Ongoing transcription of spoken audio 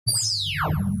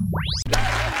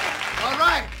All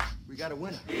right, we got a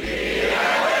winner.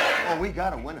 Oh, we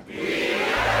got a winner.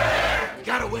 We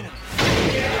got a winner.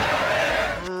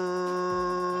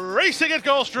 Racing at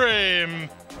Gulfstream.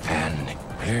 And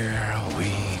here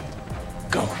we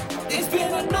go. It's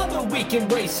been another week in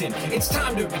racing. It's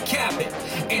time to recap it.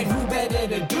 And who better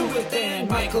to do it than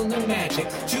Michael and Magic?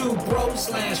 Two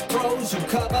bros/pros who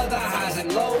cover the highs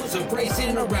and lows of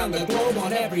racing around the globe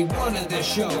on every one of their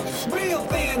shows. Real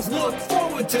fans look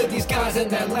forward to these guys and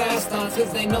their last stunts,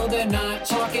 cause they know they're not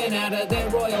talking out of their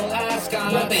royal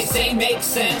ascot. What they say makes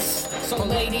sense. So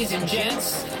ladies and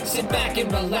gents, sit back and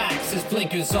relax as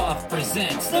Blinkers Off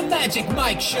presents The Magic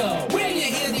Mike Show, where you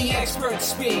hear the experts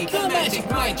speak. The Magic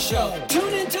Mike Show.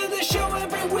 Tune into the show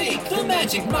every week. The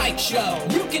Magic Mike Show.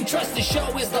 You can trust the show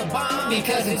is the bomb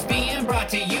because it's being brought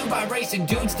to you by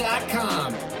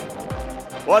RacingDudes.com.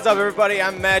 What's up, everybody?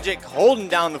 I'm Magic, holding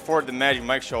down the fort of the Magic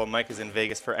Mike Show. Mike is in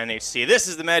Vegas for NHC. This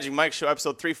is the Magic Mike Show,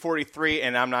 episode 343,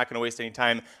 and I'm not going to waste any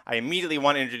time. I immediately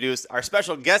want to introduce our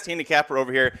special guest handicapper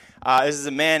over here. This is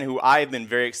a man who I've been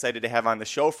very excited to have on the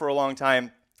show for a long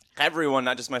time. Everyone,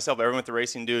 not just myself, but everyone with the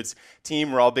Racing Dudes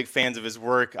team, we're all big fans of his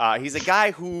work. He's a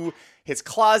guy who his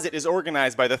closet is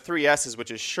organized by the 3 S's,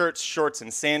 which is shirts, shorts,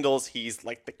 and sandals. He's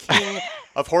like the king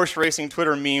of horse racing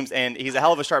Twitter memes, and he's a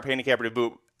hell of a sharp handicapper to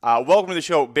boot. Welcome to the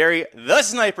show, Barry the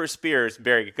Sniper Spears.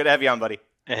 Barry, good to have you on, buddy.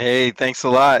 Hey, thanks a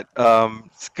lot.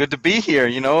 It's good to be here.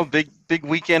 You know, big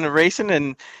weekend of racing,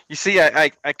 and you see, I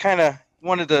kind of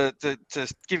wanted to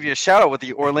give you a shout out with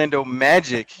the Orlando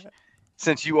Magic,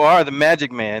 since you are the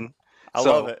Magic Man. I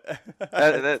love it.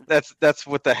 That's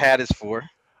what the hat is for.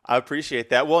 I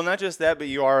appreciate that. Well, not just that, but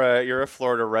you're a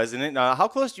Florida resident. How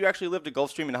close do you actually live to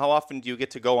Gulfstream, and how often do you get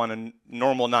to go on a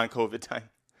normal non-COVID time?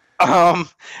 I'm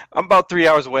about 3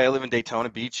 hours away. I live in Daytona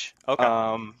Beach. Okay.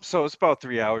 So it's about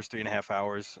 3 hours, 3.5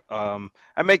 hours.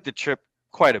 I make the trip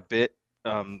quite a bit.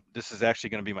 This is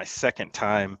actually going to be my second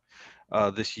time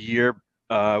this year.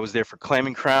 I was there for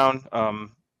Claiming Crown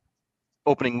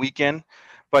opening weekend,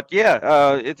 but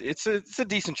yeah, it's a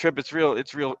decent trip. It's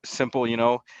real simple, you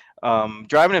know.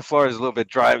 Driving in Florida is a little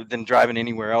bit than driving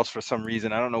anywhere else for some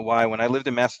reason. I don't know why. When I lived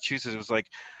in Massachusetts, it was like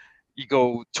you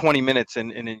go 20 minutes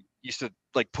and it used to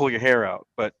like pull your hair out,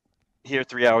 but here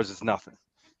 3 hours is nothing.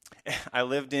 I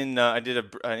lived in I did an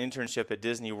internship at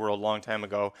Disney World a long time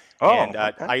ago,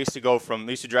 okay. I used to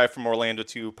drive from Orlando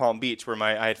to Palm Beach, where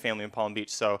I had family in Palm Beach.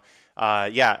 So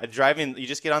yeah, driving, you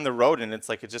just get on the road and it's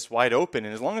just wide open,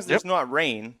 and as long as there's not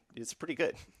rain, it's pretty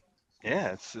good.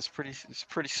 Yeah, it's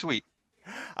pretty sweet.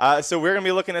 So we're going to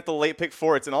be looking at the late pick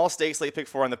 4. It's an all-stakes late pick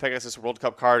 4 on the Pegasus World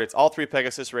Cup card. It's all 3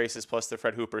 Pegasus races plus the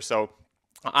Fred Hooper. So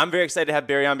I'm very excited to have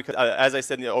Barry on because, as I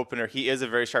said in the opener, he is a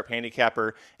very sharp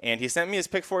handicapper, and he sent me his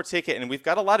pick 4 ticket, and we've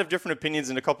got a lot of different opinions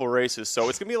in a couple of races. So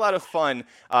it's going to be a lot of fun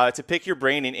to pick your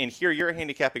brain and hear your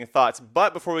handicapping thoughts.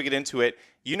 But before we get into it,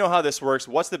 you know how this works.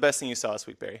 What's the best thing you saw this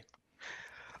week, Barry?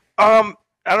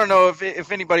 I don't know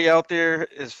if anybody out there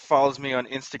follows me on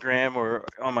Instagram or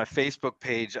on my Facebook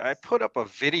page. I put up a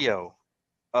video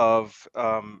of,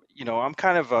 I'm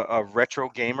kind of a retro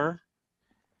gamer.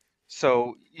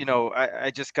 So,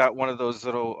 I just got one of those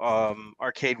little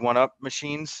arcade 1-up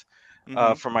machines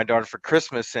for my daughter for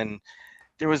Christmas. And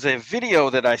there was a video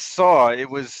that I saw. It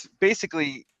was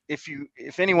basically,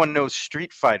 if anyone knows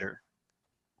Street Fighter,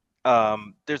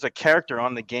 there's a character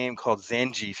on the game called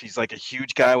Zangief. He's like a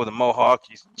huge guy with a mohawk.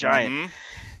 He's giant. Mm-hmm.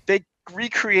 They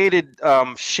recreated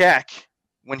Shaq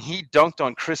when he dunked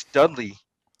on Chris Dudley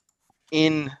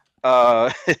in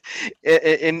at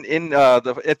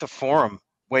the forum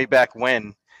way back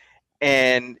when,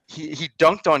 and he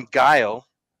dunked on Guile,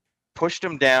 pushed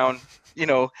him down,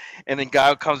 and then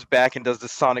Guile comes back and does the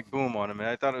sonic boom on him, and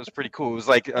I thought it was pretty cool. It was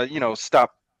like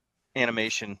stop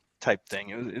animation type thing.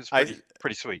 It was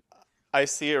pretty sweet. I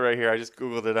see it right here. I just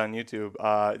Googled it on YouTube.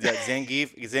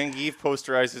 Zangief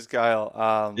posterizes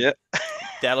Guile. Yeah.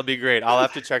 That'll be great. I'll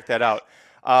have to check that out.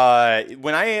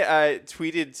 When I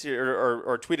tweeted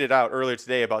or tweeted out earlier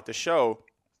today about the show,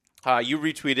 you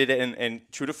retweeted it, and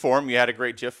true to form, you had a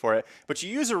great GIF for it. But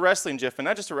you used a wrestling GIF, and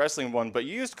not just a wrestling one, but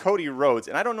you used Cody Rhodes.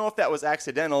 And I don't know if that was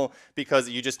accidental because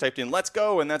you just typed in "Let's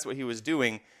go" and that's what he was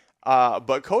doing.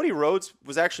 But Cody Rhodes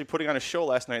was actually putting on a show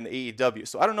last night in the AEW.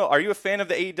 So I don't know. Are you a fan of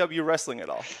the AEW wrestling at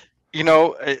all?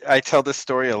 I tell this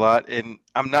story a lot, and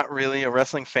I'm not really a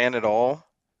wrestling fan at all.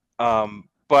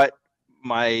 But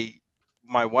my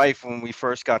wife, when we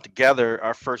first got together,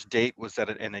 our first date was at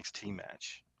an NXT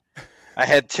match. I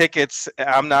had tickets.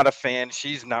 I'm not a fan.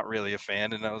 She's not really a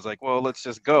fan. And I was like, well, let's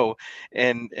just go.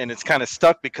 And it's kind of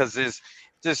stuck because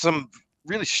there's some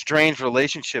really strange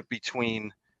relationship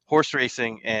between horse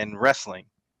racing and wrestling.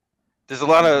 There's a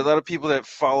lot of people that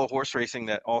follow horse racing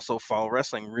that also follow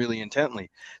wrestling really intently.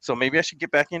 So maybe I should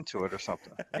get back into it or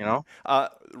something, you know?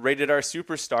 Rated R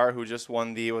Superstar, who just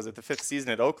won the fifth season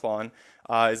at Oaklawn,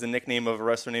 is the nickname of a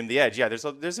wrestler named The Edge. Yeah,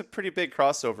 there's a pretty big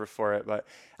crossover for it. But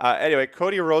anyway,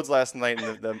 Cody Rhodes last night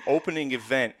in the opening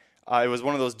event, it was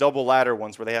one of those double ladder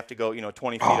ones where they have to go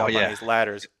 20 feet up on these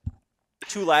ladders.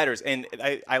 2 ladders, and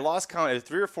I lost count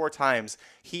 3 or 4 times.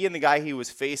 He and the guy he was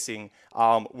facing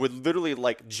would literally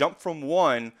like jump from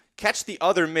one, catch the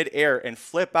other midair, and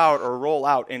flip out or roll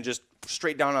out and just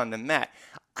straight down on the mat.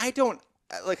 I know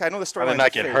the storyline. How did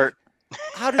not get hurt?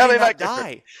 How did they not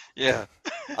die? Yeah.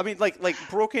 I mean,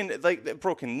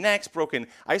 broken necks, broken.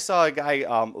 I saw a guy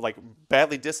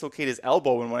badly dislocate his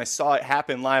elbow, and when I saw it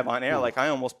happen live on air, I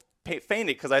almost fainted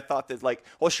because I thought that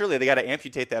surely they got to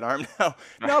amputate that arm now.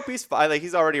 Nope, he's fine.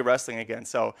 He's already wrestling again.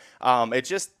 So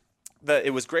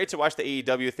it was great to watch the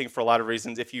AEW thing for a lot of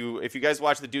reasons. If you guys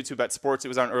watch the Dudes Who Bet Sports, it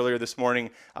was on earlier this morning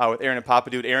with Aaron and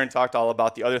Papa Dude. Aaron talked all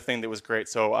about the other thing that was great,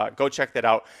 so go check that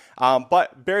out.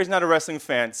 But Barry's not a wrestling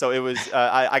fan, so it was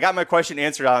I got my question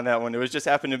answered on that one. It was just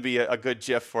happened to be a good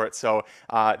GIF for it. So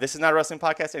this is not a wrestling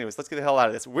podcast. Anyways, let's get the hell out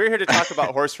of this. We're here to talk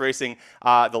about horse racing.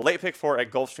 The late pick 4 at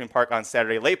Gulfstream Park on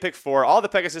Saturday. Late pick 4, all the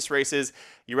Pegasus races.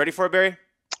 You ready for it, Barry?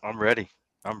 I'm ready.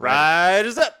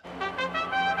 Rise up.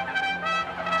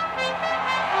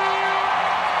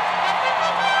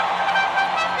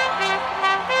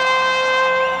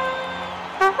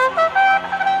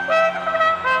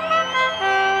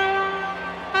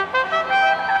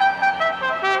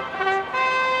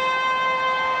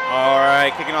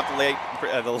 Kicking off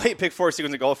the late pick 4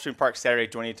 sequence at Gulfstream Park Saturday,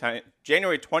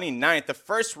 January 29th. The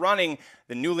first running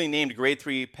the newly named Grade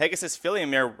 3 Pegasus filly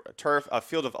and mare turf, a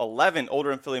field of 11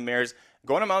 older and filly mares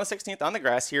going a mile and 16th on the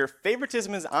grass here.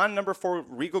 Favoritism is on number 4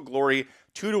 Regal Glory,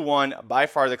 2-1, by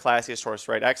far the classiest horse,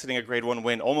 right? Exiting a Grade 1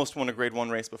 win, almost won a Grade 1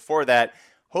 race before that.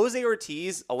 Jose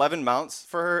Ortiz, 11 mounts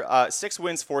for her, 6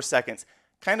 wins, 4 seconds.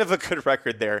 Kind of a good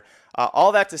record there.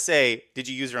 All that to say, did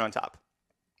you use her on top?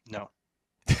 No.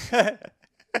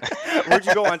 Where'd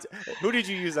you go on? Who did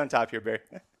you use on top here, Barry?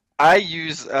 I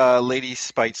use Lady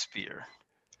Spite Spear.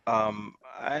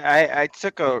 I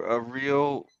took a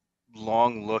real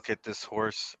long look at this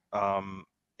horse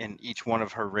in each one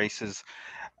of her races.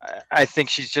 I think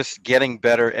she's just getting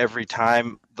better every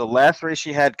time. The last race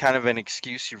she had kind of an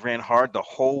excuse. She ran hard the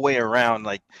whole way around,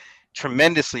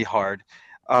 tremendously hard.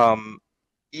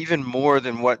 Even more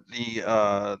than what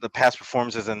the past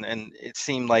performances, and it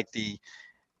seemed like the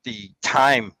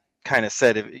time kind of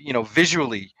said it.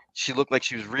 Visually she looked like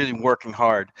she was really working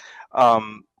hard.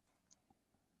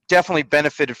 Definitely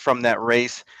benefited from that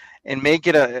race and may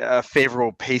get a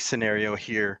favorable pace scenario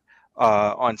here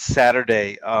on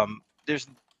Saturday. There's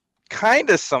kind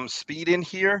of some speed in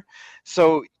here,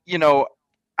 so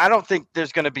I don't think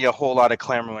there's going to be a whole lot of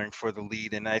clamoring for the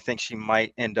lead, and I think she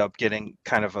might end up getting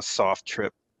kind of a soft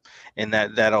trip, and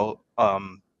that'll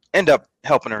end up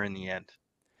helping her in the end.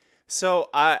 So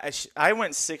I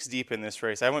went 6 deep in this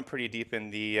race. I went pretty deep in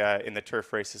the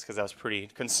turf races because I was pretty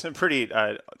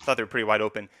thought they were pretty wide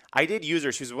open. I did use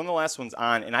her. She was one of the last ones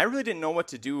on, and I really didn't know what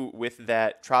to do with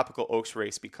that Tropical Oaks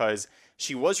race because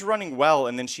she was running well,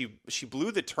 and then she blew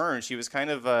the turn. She was kind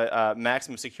of a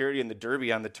maximum security in the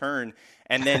Derby on the turn,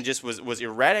 and then just was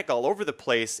erratic all over the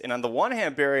place. And on the one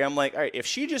hand, Barry, I'm like, all right, if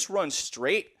she just runs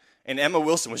straight. And Emma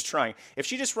Wilson was trying. If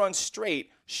she just runs straight,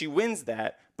 she wins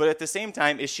that. But at the same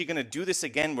time, is she going to do this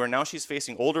again where now she's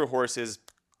facing older horses,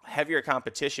 heavier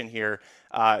competition here?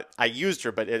 I used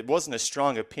her, but it wasn't a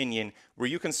strong opinion. Were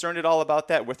you concerned at all about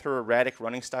that with her erratic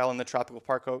running style in the Tropical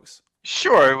Park Oaks?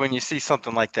 Sure, when you see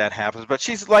something like that happens. But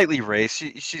she's lightly raced.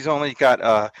 She's only got,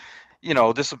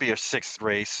 this will be her 6th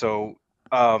race. So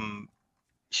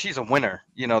she's a winner.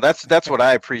 That's what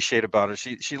I appreciate about her.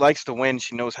 She likes to win.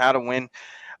 She knows how to win.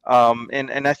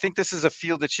 And I think this is a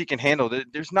field that she can handle.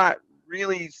 There's not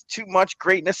really too much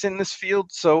greatness in this field,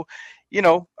 so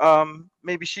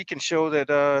maybe she can show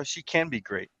that she can be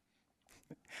great.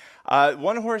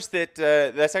 One horse that's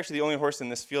actually the only horse in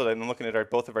this field. I'm looking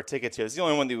at both of our tickets here. It's the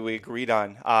only one that we agreed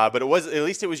on. But at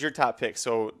least it was your top pick.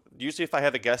 So usually if I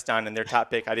have a guest on and their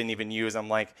top pick I didn't even use, I'm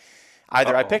like,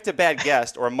 either I picked a bad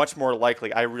guest or much more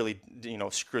likely I really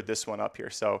screwed this one up here.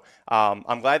 So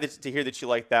I'm glad to hear that you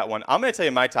like that one. I'm going to tell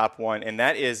you my top one, and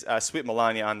that is Sweet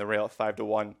Melania on the rail at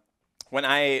 5-1.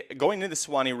 When going into the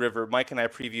Suwannee River, Mike and I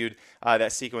previewed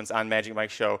that sequence on Magic Mike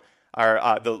Show,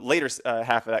 the later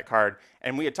half of that card,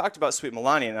 and we had talked about Sweet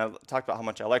Melania, and I talked about how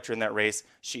much I liked her in that race.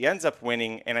 She ends up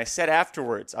winning, and I said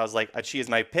afterwards, I was like, she is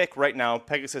my pick right now,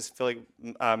 Pegasus filly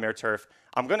mare turf.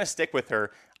 I'm going to stick with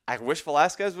her. I wish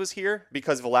Velasquez was here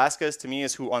because Velasquez, to me,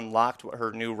 is who unlocked what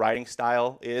her new riding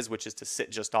style is, which is to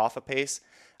sit just off a pace.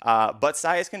 But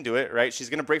Saez can do it, right? She's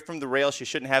going to break from the rail. She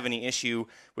shouldn't have any issue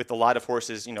with a lot of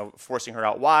horses, forcing her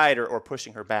out wide or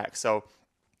pushing her back. So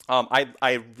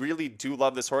I really do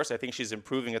love this horse. I think she's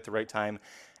improving at the right time.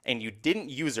 And you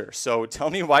didn't use her. So tell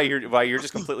me why you're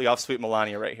just completely off Sweet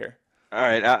Melania right here. All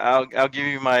right, I'll give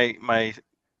you my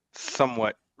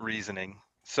somewhat reasoning.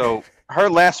 So her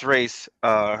last race,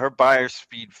 her buyer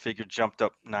speed figure jumped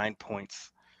up 9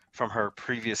 points from her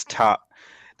previous top.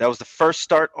 That was the first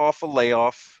start off a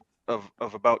layoff of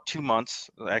about 2 months,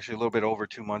 actually a little bit over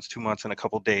 2 months, 2 months and a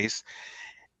couple days.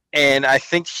 And I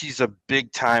think she's a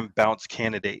big time bounce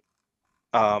candidate.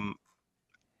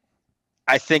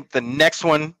 I think the next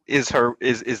one is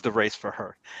the race for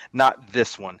her, not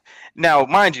this one. Now,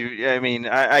 mind you, I mean,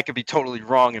 I could be totally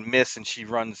wrong and miss, and she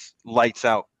runs lights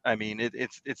out. I mean,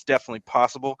 it's definitely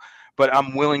possible, but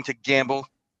I'm willing to gamble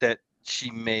that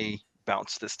she may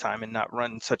bounce this time and not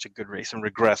run such a good race and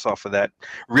regress off of that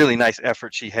really nice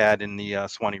effort she had in the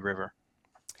Swanee River.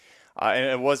 And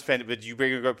it was fantastic, but you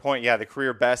bring a good point. Yeah, the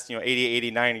career best, 88,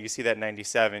 89, you see that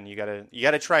 97. You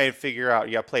gotta try and figure out.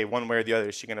 You gotta play one way or the other.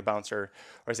 Is she gonna bounce or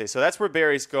say? So that's where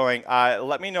Barry's going.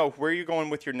 Let me know where you're going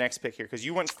with your next pick here, because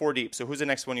you went 4 deep. So who's the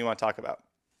next one you want to talk about?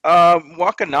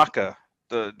 Wakanaka,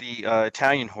 the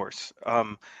Italian horse.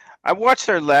 I watched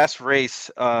her last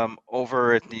race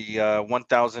over at the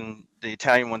 1,000, the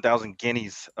Italian 1,000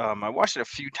 Guineas. I watched it a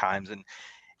few times, and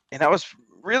I was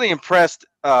really impressed.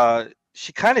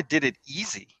 She kind of did it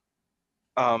easy,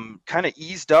 kind of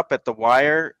eased up at the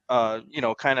wire,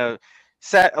 kind of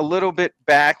sat a little bit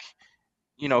back,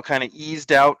 kind of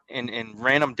eased out and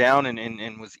ran them down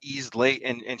and was eased late.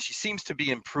 And she seems to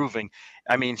be improving.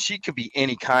 I mean, she could be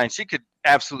any kind. She could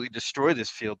absolutely destroy this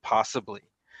field, possibly.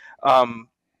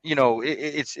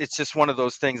 It's just one of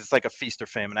those things. It's like a feast or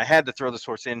famine. I had to throw this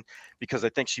horse in because I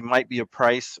think she might be a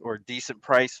price or a decent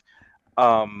price.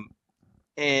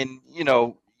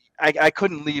 I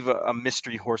couldn't leave a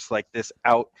mystery horse like this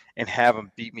out and have her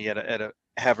beat me at a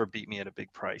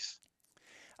big price.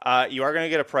 You are going to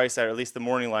get a price that, or at least the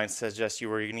morning line suggests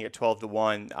you're going to get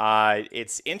 12-1.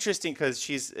 It's interesting because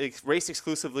she's raced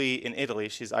exclusively in Italy.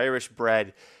 She's Irish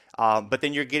bred. But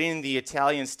then you're getting the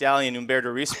Italian stallion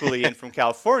Umberto Rispoli in from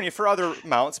California for other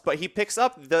mounts, but he picks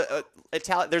up the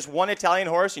there's one Italian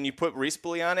horse and you put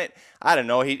Rispoli on it. I don't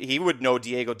know. He would know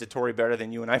Diego Dottore better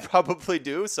than you and I probably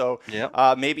do. So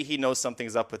maybe he knows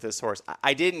something's up with this horse.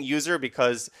 I didn't use her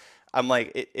because I'm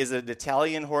like, is an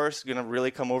Italian horse going to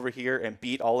really come over here and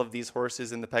beat all of these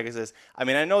horses in the Pegasus? I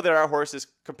mean, I know that our horses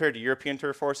compared to European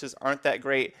turf horses aren't that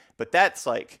great, but that's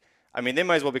like, I mean, they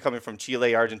might as well be coming from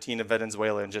Chile, Argentina,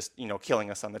 Venezuela, and just, killing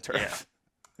us on the turf.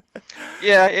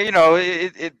 Yeah,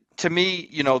 to me,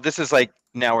 this is like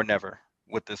now or never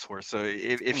with this horse. So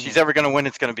if she's ever going to win,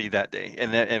 it's going to be that day.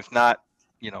 And if not,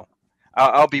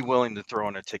 I'll be willing to throw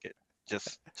in a ticket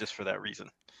just for that reason.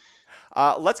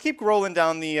 Let's keep rolling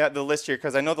down the list here,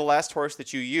 because I know the last horse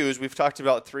that you used, we've talked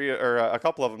about three or a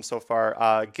couple of them so far.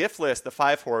 Giftless, the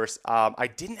 5-horse, I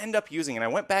didn't end up using, and I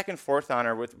went back and forth on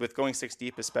her with going 6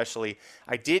 deep especially.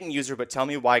 I didn't use her, but tell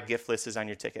me why Giftless is on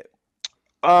your ticket.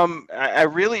 I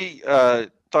really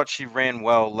thought she ran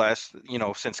well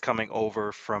since coming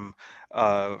over from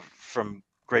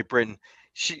Great Britain.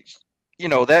 She.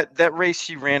 That race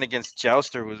she ran against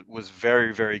Jouster was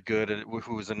very, very good,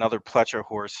 who was another Pletcher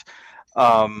horse.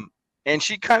 And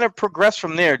she kind of progressed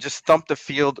from there, just thumped the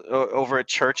field over at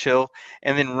Churchill,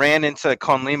 and then ran into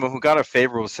Conlima, who got a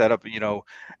favorable setup,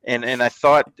 and I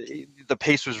thought the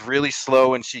pace was really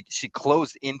slow, and she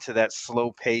closed into that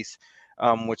slow pace,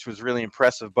 which was really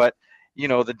impressive. But,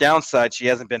 the downside, she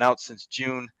hasn't been out since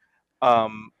June.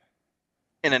 And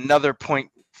another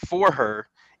point for her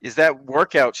is that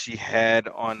workout she had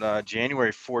on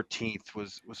January 14th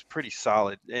was pretty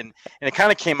solid, and it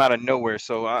kind of came out of nowhere.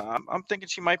 So I'm thinking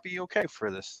she might be okay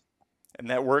for this. And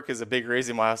that work is a big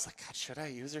reason why I was like, God, should I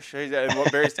use her? And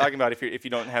what Barry's talking about, if you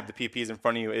don't have the PPs in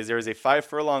front of you, is there is a 5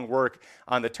 furlong work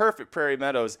on the turf at Prairie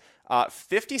Meadows,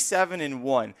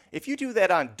 57-1. If you do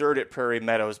that on dirt at Prairie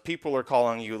Meadows, people are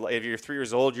calling you, if you're 3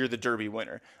 years old, you're the Derby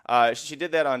winner. She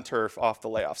did that on turf off the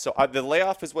layoff. So the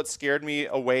layoff is what scared me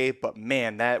away, but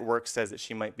man, that work says that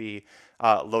she might be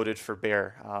loaded for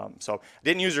bear. So I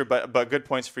didn't use her, but good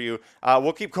points for you.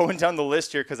 We'll keep going down the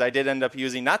list here, because I did end up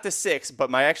using not the 6, but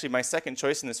my second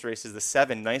choice in this race is the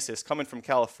 7, Nicest, coming from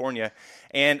California.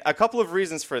 And a couple of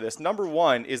reasons for this. Number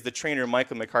one is the trainer,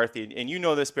 Michael McCarthy. And you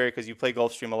know this, Barry, because you play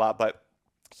Gulfstream a lot, but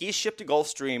he's shipped to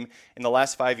Gulfstream in the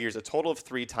last 5 years a total of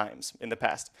 3 times in the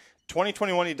past.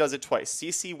 2021, he does it twice.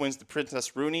 CC wins the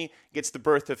Princess Rooney, gets the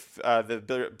berth of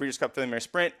the Breeders' Cup Filly Mare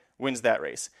Sprint, wins that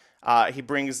race. He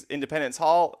brings Independence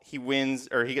Hall. He wins,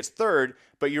 or he gets third.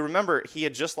 But you remember, he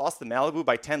had just lost the Malibu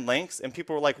by 10 lengths, and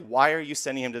people were like, why are you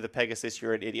sending him to the Pegasus?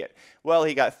 You're an idiot. Well,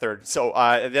 he got third. So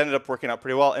it ended up working out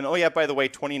pretty well. And oh, yeah, by the way,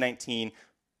 2019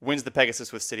 wins the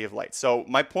Pegasus with City of Light. So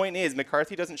my point is,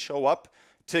 McCarthy doesn't show up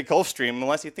to Gulfstream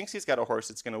unless he thinks he's got a horse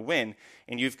that's going to win.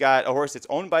 And you've got a horse that's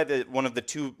owned by one of the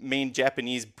two main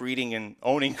Japanese breeding and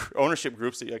ownership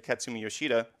groups, Katsumi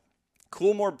Yoshida.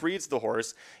 Coolmore breeds the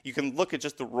horse. You can look at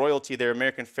just the royalty there,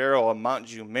 American Pharoah, a Mount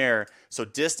Jew mare. So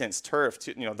distance, turf,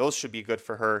 those should be good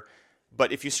for her.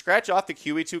 But if you scratch off the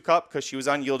QE2 Cup because she was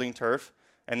on yielding turf,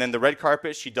 and then the red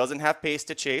carpet, she doesn't have pace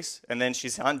to chase, and then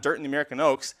she's on dirt in the American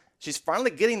Oaks, she's finally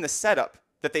getting the setup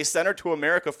that they sent her to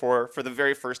America for the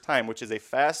very first time, which is a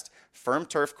fast, firm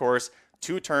turf course,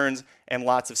 2 turns, and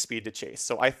lots of speed to chase.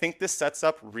 So I think this sets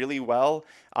up really well.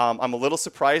 I'm a little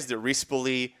surprised that Reese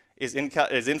Bully is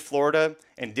in Florida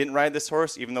and didn't ride this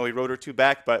horse, even though he rode her 2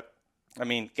 back. But, I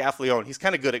mean, Gaffleone, he's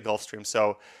kind of good at Gulfstream,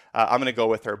 so I'm going to go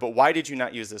with her. But why did you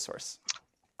not use this horse?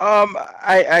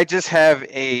 I just have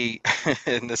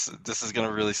and this is going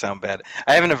to really sound bad.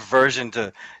 I have an aversion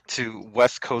to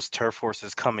West Coast turf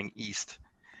horses coming east.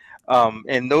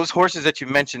 And those horses that you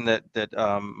mentioned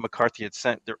that McCarthy had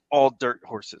sent, they're all dirt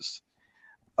horses.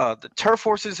 The turf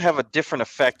horses have a different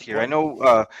effect here. I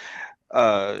know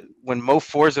when Mo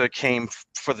Forza came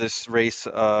for this race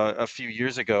a few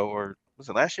years ago, or was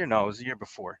it last year? No, it was the year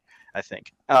before, I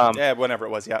think. Yeah, whenever it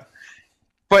was, yeah.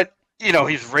 But,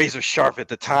 he's razor sharp at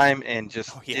the time and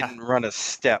just didn't run a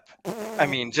step. I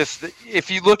mean, just if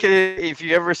you look at it, if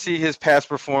you ever see his past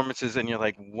performances and you're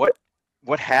like,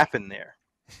 what happened there?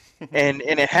 and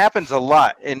it happens a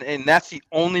lot. And that's the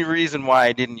only reason why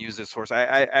I didn't use this horse.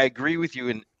 I agree with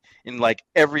you in like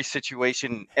every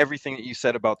situation, everything that you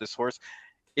said about this horse.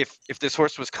 If this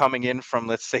horse was coming in from,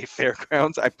 let's say,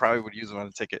 Fairgrounds, I probably would use him on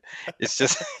a ticket. It's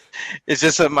just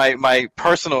my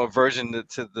personal aversion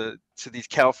to these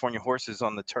California horses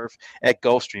on the turf at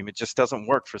Gulfstream. It just doesn't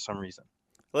work for some reason.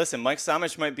 Listen, Mike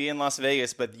Samich might be in Las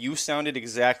Vegas, but you sounded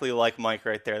exactly like Mike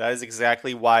right there. That is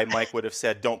exactly why Mike would have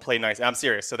said, "Don't play nice." I'm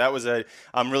serious. So that was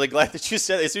I'm really glad that you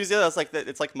said it. As soon as you said that, I was like,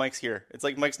 it's like Mike's here. It's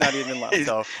like Mike's not even in left.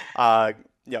 So,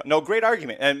 yeah, no, great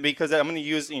argument. And because I'm going to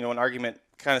use, an argument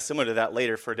kind of similar to that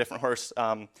later for a different horse,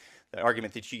 the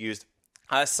argument that you used.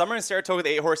 Summer and Saratoga, the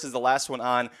 8 horse, is the last one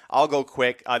on. I'll go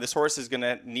quick. This horse is going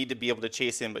to need to be able to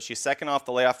chase him, but she's second off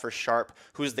the layoff for Sharp,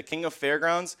 who's the king of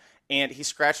Fairgrounds, and he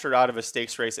scratched her out of a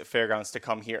stakes race at Fairgrounds to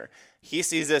come here. He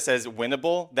sees this as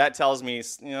winnable. That tells me,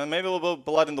 maybe a little bit of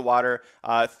blood in the water,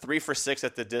 3 for 6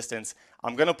 at the distance.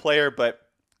 I'm going to play her, but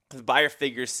the buyer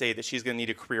figures say that she's going to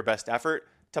need a career best effort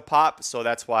to pop, so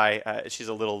that's why she's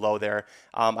a little low there.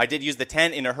 I did use the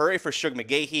 10 in a hurry for Shug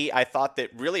McGahee. I thought that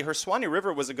really her Swanee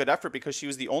River was a good effort because she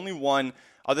was the only one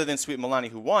other than Sweet Milani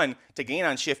who won to gain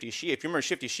on Shifty She. If you remember,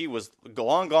 Shifty She was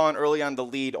long gone early on the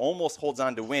lead, almost holds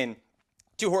on to win.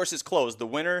 2 horses closed, the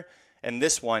winner and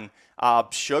this one.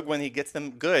 Shug, when he gets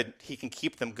them good, he can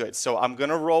keep them good. So I'm going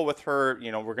to roll with her.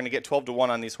 We're going to get 12-1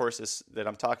 on these horses that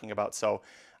I'm talking about. So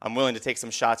I'm willing to take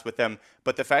some shots with them.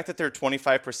 But the fact that they're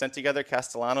 25% together,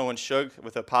 Castellano and Shug,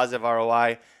 with a positive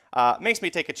ROI, makes me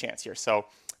take a chance here. So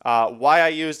why I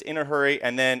used In a Hurry,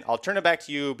 and then I'll turn it back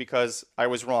to you because I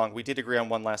was wrong. We did agree on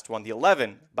one last one. The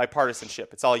 11,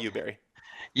 Bipartisanship. It's all you, Barry.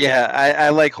 Yeah, I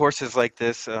like horses like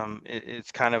this.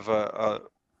 It's kind of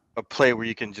a play where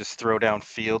you can just throw down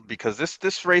field because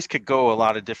this race could go a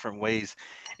lot of different ways.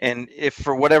 And if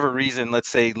for whatever reason, let's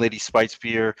say Lady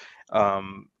Spitespear,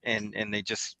 and they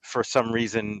just for some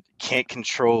reason can't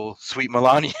control Sweet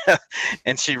Melania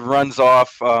and she runs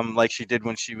off like she did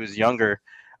when she was younger,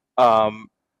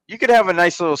 you could have a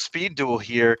nice little speed duel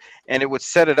here and it would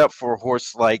set it up for a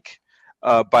horse like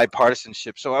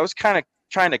Bipartisanship. So I was kind of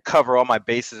trying to cover all my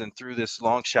bases and threw this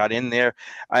long shot in there.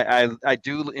 I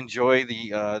do enjoy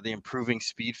the improving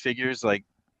speed figures like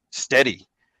Steady.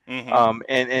 Mm-hmm.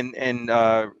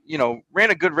 And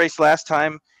ran a good race last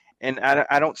time, and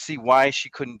I don't see why she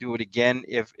couldn't do it again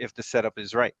if the setup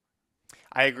is right.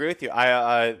 I agree with you.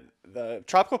 The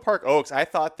Tropical Park Oaks, I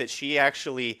thought that she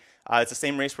actually, it's the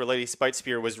same race where Lady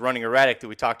Spitespear was running erratic that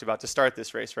we talked about to start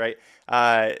this race, right?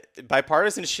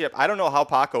 Bipartisanship, I don't know how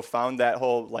Paco found that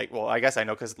whole, I guess I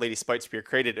know because Lady Spitespear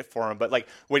created it for him, but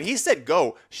when he said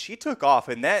go, she took off,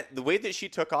 and the way that she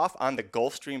took off on the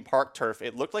Gulfstream Park turf,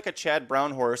 it looked like a Chad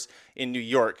Brown horse in New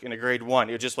York in a grade 1.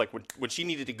 It was just like when she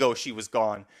needed to go, she was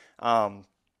gone.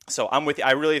 So I'm with you.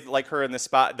 I really like her in this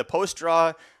spot. The post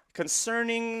draw,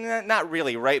 concerning, not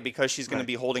really, right? Because she's going to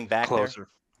be holding back closer.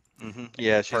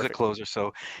 Yeah, she's a Perfect. closer.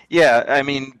 So, yeah, I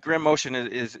mean, Grand Motion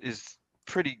is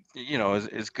pretty,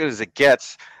 as good as it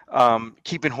gets.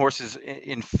 Keeping horses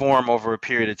in form over a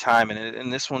period of time,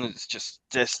 and this one is just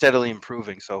steadily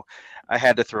improving. So, I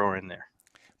had to throw her in there.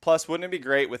 Plus, wouldn't it be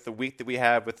great with the week that we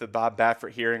have with the Bob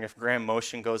Baffert hearing if Graham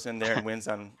Motion goes in there and wins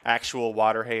on actual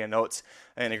water, hay, and oats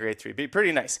in a Grade 3? Be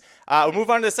pretty nice. We'll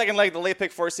move on to the second leg, the late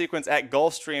pick 4 sequence at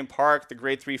Gulfstream Park, the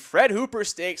Grade 3 Fred Hooper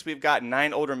Stakes. We've got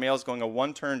 9 older males going a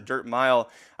one-turn dirt mile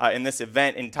in this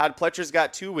event, and Todd Pletcher's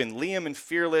got 2 in Liam and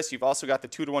Fearless. You've also got the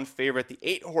 2-1 favorite, the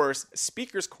 8-horse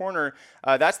Speaker's Corner.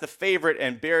 That's the favorite,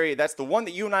 and Barry, that's the one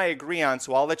that you and I agree on,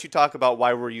 so I'll let you talk about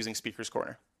why we're using Speaker's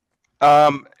Corner.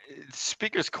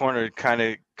 Speaker's Corner kind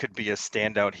of could be a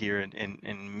standout here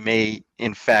and may,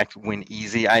 in fact, win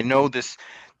easy. I know this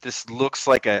looks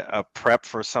like a prep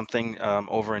for something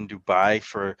over in Dubai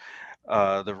for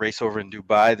the race over in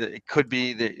Dubai. That it could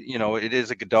be that it is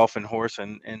a Godolphin horse,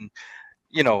 and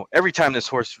every time this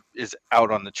horse is out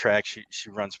on the track, she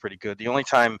runs pretty good. The only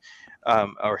time,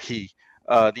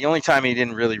 the only time he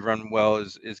didn't really run well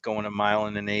is going 1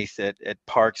 1/8 at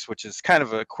Parks, which is kind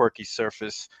of a quirky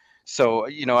surface. So,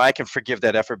 I can forgive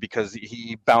that effort because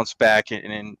he bounced back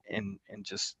and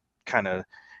just kind of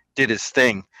did his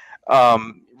thing.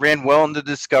 Ran well in the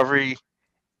Discovery.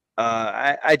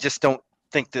 I just don't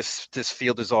think this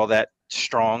field is all that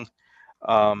strong,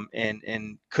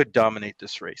 and could dominate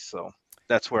this race. So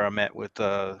that's where I'm at with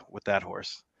that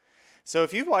horse. So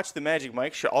if you've watched the Magic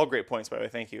Mike show, all great points, by the way,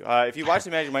 thank you. If you watched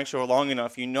the Magic Mike show long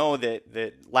enough, you know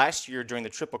that last year during the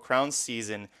Triple Crown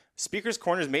season, Speaker's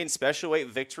Corner's maiden special weight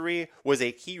victory was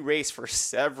a key race for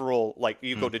several, like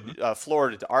you go to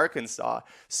Florida to Arkansas.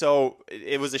 So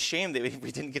it was a shame that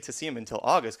we didn't get to see him until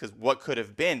August, because what could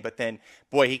have been. But then,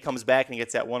 boy, he comes back and he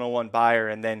gets that 101 buyer,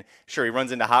 and then, sure, he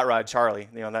runs into Hot Rod Charlie.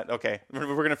 Okay, we're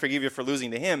going to forgive you for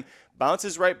losing to him.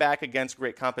 Bounces right back against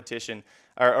great competition,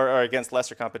 or against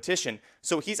lesser competition.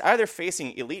 So he's either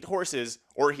facing elite horses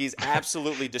or he's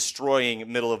absolutely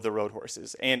destroying middle-of-the-road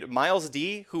horses. And Miles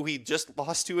D, who he just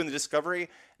lost to in the Discovery,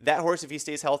 that horse, if he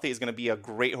stays healthy, is going to be a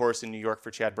great horse in New York for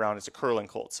Chad Brown. It's a curling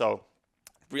colt. So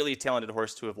really talented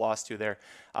horse to have lost to there.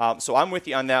 So I'm with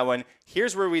you on that one.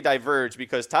 Here's where we diverge,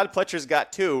 because Todd Pletcher's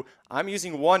got 2. I'm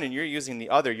using 1 and you're using the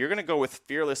other. You're going to go with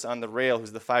Fearless on the rail,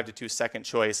 who's the 5-2 second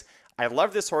choice. I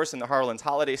love this horse in the Harlan's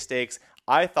Holiday Stakes.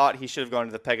 I thought he should have gone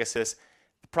to the Pegasus.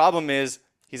 The problem is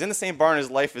he's in the same barn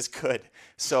as Life is Good.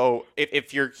 So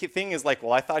if your thing is like,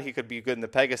 well, I thought he could be good in the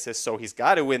Pegasus, so he's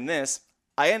got to win this,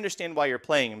 I understand why you're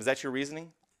playing him. Is that your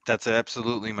reasoning? That's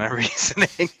absolutely my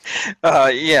reasoning.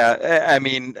 Yeah, I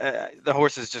mean, the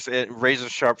horse is just razor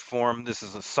sharp form. This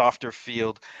is a softer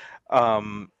field.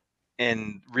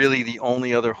 And really the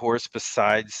only other horse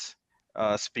besides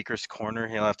Speaker's Corner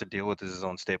he'll have to deal with is his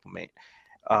own stablemate.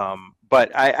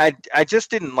 But I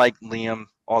just didn't like Liam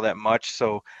all that much,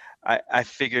 so I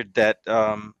figured that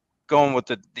going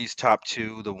with these top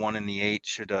 2, the 1 and the 8,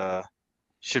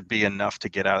 should be enough to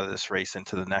get out of this race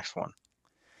into the next one.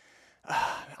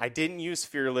 I didn't use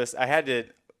Fearless.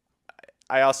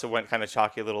 I also went kind of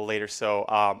chalky a little later, so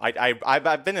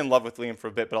I've been in love with Liam for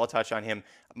a bit, but I'll touch on him.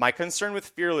 My concern with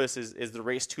Fearless is the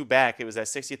race 2 back. It was that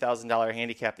 $60,000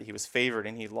 handicap that he was favored,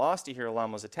 and he lost to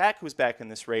Girolamo's Attack, who's back in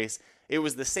this race. It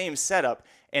was the same setup,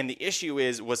 and the issue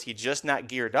was he just not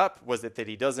geared up? Was it that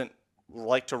he doesn't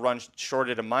like to run short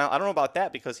at a mile? I don't know about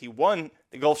that, because he won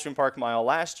the Gulfstream Park mile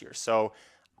last year, so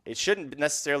it shouldn't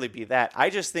necessarily be that.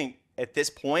 I just think at this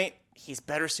point, he's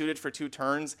better suited for 2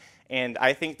 turns, and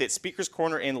I think that Speaker's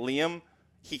Corner and Liam,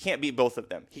 he can't beat both of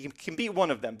them. He can beat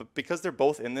one of them, but because they're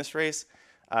both in this race,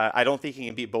 I don't think he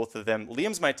can beat both of them.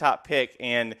 Liam's my top pick,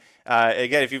 and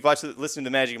again, if you've listened to the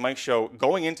Magic Mike show,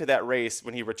 going into that race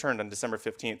when he returned on December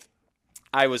 15th,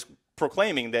 I was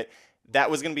proclaiming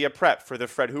that was going to be a prep for the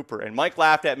Fred Hooper, and Mike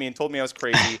laughed at me and told me I was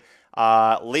crazy.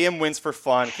 Liam wins for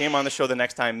fun, came on the show the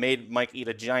next time, made Mike eat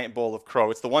a giant bowl of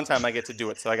crow. It's the one time I get to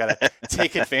do it, so I got to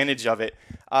take advantage of it.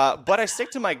 But I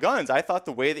stick to my guns. I thought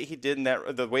the way that he did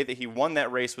the way that he won that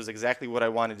race was exactly what I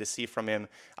wanted to see from him.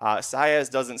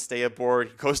 Saez doesn't stay aboard.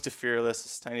 He goes to Fearless.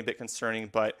 It's a tiny bit concerning,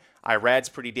 but Irad's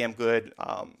pretty damn good.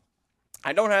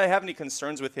 I don't have any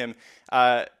concerns with him.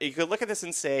 You could look at this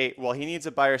and say, well, he needs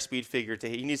a buyer speed figure.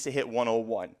 He needs to hit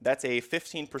 101. That's a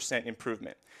 15%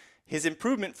 improvement. His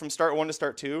improvement from start 1 to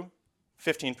start 2,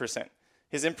 15%.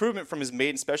 His improvement from his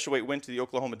maiden special weight win to the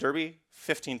Oklahoma Derby,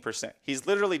 15%. He's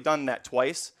literally done that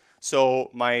twice. So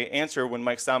my answer when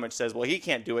Mike Samich says, well, he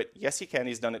can't do it. Yes, he can.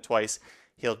 He's done it twice.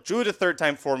 He'll do it a third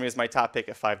time for me as my top pick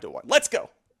at 5-1. Let's go.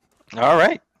 All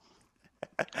right.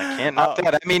 I can't knock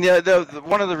that. I mean,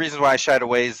 one of the reasons why I shied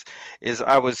away is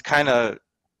I was kind of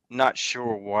not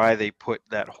sure why they put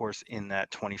that horse in that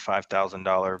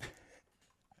 $25,000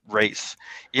 race.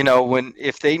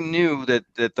 If they knew that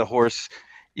the horse,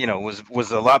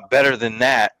 was a lot better than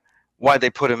that, why they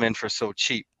put him in for so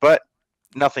cheap? But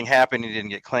nothing happened. He didn't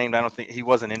get claimed. I don't think he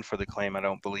wasn't in for the claim. I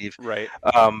don't believe. Right.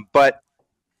 But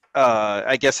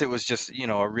I guess it was just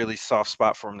a really soft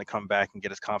spot for him to come back and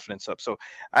get his confidence up. So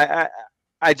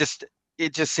I just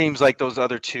it just seems like those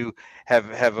other two have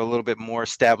a little bit more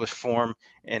established form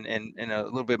and a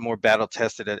little bit more battle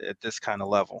tested at this kind of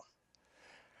level.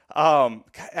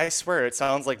 I swear it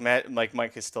sounds like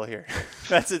Mike is still here.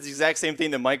 That's the exact same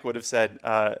thing that Mike would have said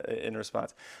in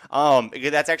response.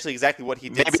 That's actually exactly what he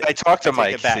did. Maybe say. I talked to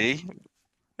Mike. See.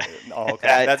 Oh,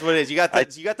 okay. That's what it is. You got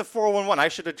the 411. I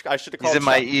should have called. He's in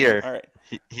my ear. All right.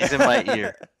 He's in my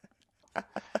eir.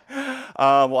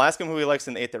 We'll ask him who he likes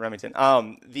in the 8th at Remington.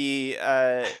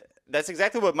 That's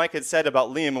exactly what Mike had said about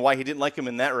Liam and why he didn't like him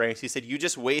in that race. He said you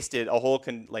just wasted a whole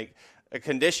a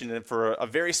condition for a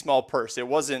very small purse. It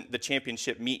wasn't the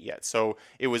championship meet yet, so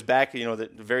it was back. The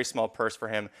very small purse for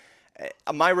him.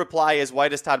 My reply is, why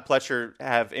does Todd Pletcher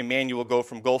have Emmanuel go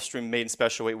from Gulfstream maiden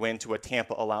special weight win to a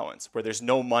Tampa allowance where there's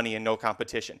no money and no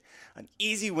competition? An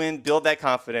easy win, build that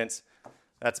confidence.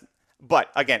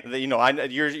 But again,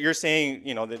 you're saying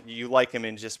that you like him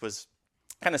and just was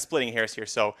kind of splitting hairs here,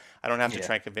 so I don't have to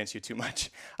try and convince you too much.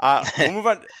 We'll move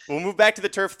on. We'll move back to the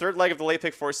turf, third leg of the late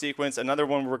pick 4 sequence. Another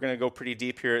one we're going to go pretty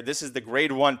deep here. This is the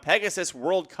Grade 1 Pegasus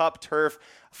World Cup turf.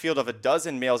 A field of a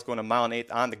dozen males going a mile and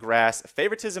 1/8 on the grass.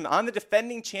 Favoritism on the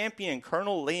defending champion,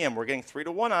 Colonel Liam. We're getting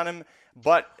 3-1 on him,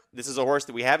 but this is a horse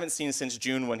that we haven't seen since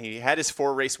June when he had his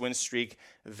 4-race win streak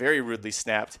very rudely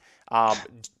snapped.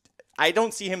 I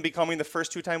don't see him becoming the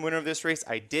first 2-time winner of this race.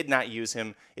 I did not use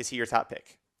him. Is he your top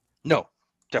pick? No,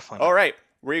 definitely not. All right.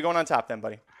 Where are you going on top then,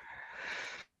 buddy?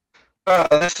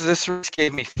 This race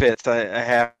gave me fits. I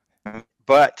have,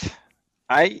 but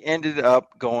I ended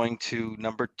up going to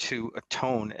number 2,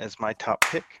 Atone, as my top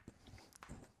pick.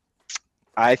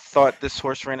 I thought this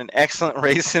horse ran an excellent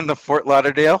race in the Fort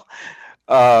Lauderdale.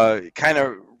 Kind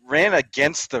of ran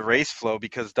against the race flow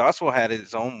because Doswell had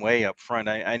his own way up front.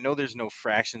 I know there's no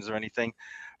fractions or anything,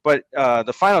 but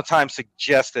the final time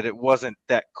suggests that it wasn't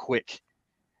that quick.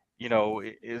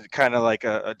 It's kind of like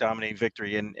a dominating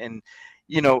victory. And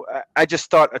I just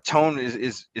thought Atone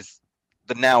is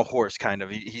the now horse kind of.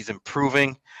 He's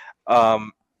improving.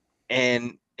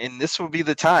 And this will be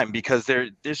the time because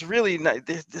there's really not,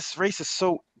 this race is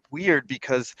so weird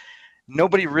because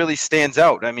nobody really stands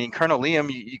out. I mean, Colonel Liam,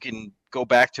 you can go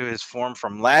back to his form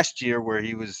from last year where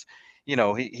he was,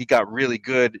 he got really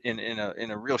good in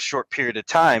a real short period of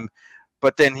time,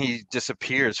 but then he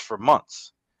disappears for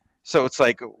months. So it's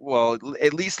like, well,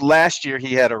 at least last year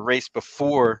he had a race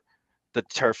before the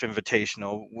Turf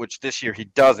Invitational, which this year he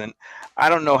doesn't. I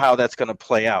don't know how that's going to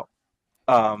play out.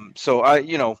 So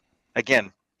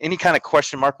again, any kind of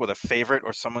question mark with a favorite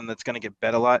or someone that's going to get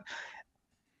bet a lot,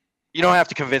 you don't have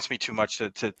to convince me too much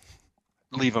to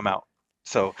leave him out.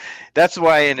 So that's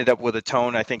why I ended up with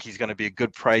Atone. I think he's going to be a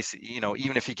good price,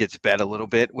 even if he gets bet a little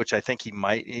bit, which I think he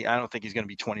might. I don't think he's going to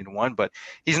be 20-1, but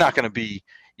he's not going to be,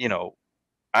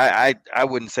 I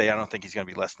wouldn't say I don't think he's going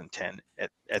to be less than 10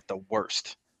 at the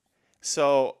worst.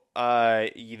 So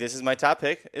this is my top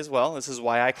pick as well. This is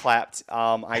why I clapped.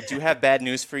 I do have bad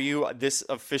news for you. This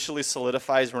officially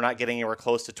solidifies we're not getting anywhere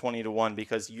close to 20-1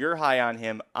 because you're high on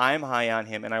him. I'm high on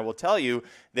him. And I will tell you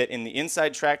that in the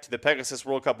inside track to the Pegasus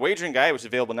World Cup wagering guide, which is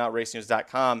available now at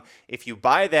racenews.com, if you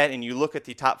buy that and you look at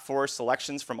the top 4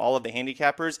 selections from all of the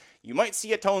handicappers, you might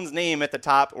see Atone's name at the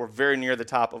top or very near the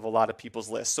top of a lot of people's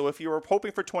lists. So if you were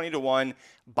hoping for 20-1,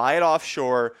 buy it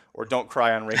offshore or don't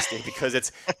cry on race day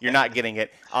because you're not getting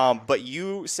it. But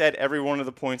you said every one of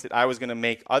the points that I was going to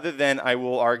make, other than I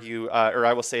will argue, or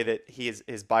I will say that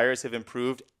his buyers have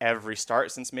improved every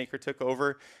start since Maker took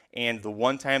over. And the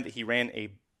one time that he ran a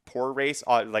poor race,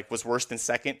 was worse than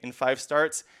second in 5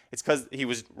 starts, it's because he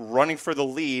was running for the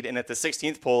lead. And at the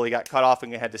 16th pole, he got cut off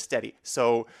and had to steady.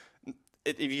 So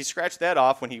if you scratch that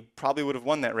off when he probably would have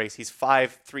won that race, he's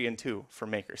 5-3-2 for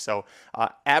Maker. So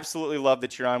absolutely love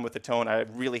that you're on with Atone. I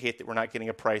really hate that we're not getting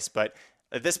a price, but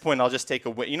at this point, I'll just take a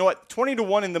win. You know what?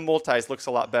 20-1 in the multis looks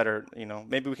a lot better.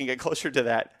 Maybe we can get closer to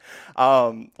that.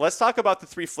 Let's talk about the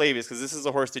 3 Flavius because this is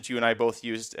a horse that you and I both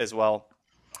used as well.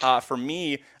 For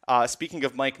me, speaking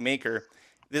of Mike Maker,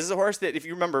 this is a horse that, if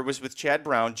you remember, was with Chad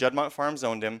Brown. Juddmonte Farms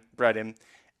owned him, bred him,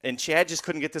 and Chad just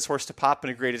couldn't get this horse to pop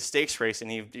in a graded stakes race,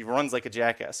 and he runs like a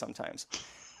jackass sometimes.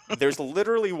 There's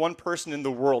literally one person in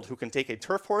the world who can take a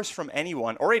turf horse from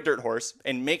anyone or a dirt horse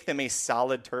and make them a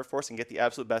solid turf horse and get the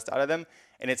absolute best out of them,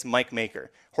 and it's Mike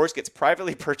Maker. Horse gets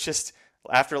privately purchased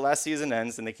after last season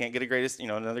ends and they can't get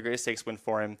another greatest stakes win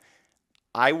for him,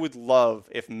 I would love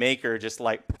if Maker just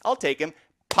like, I'll take him,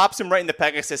 pops him right in the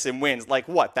Pegasus and wins. Like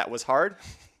what? That was hard?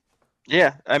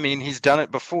 Yeah, I mean, he's done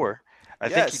it before. I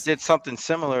think he Yes. did something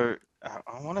similar.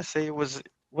 I want to say was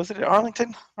it at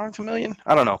Arlington Million?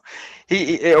 I don't know.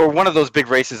 Or one of those big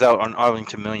races out on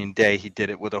Arlington Million Day. He did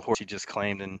it with a horse he just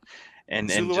claimed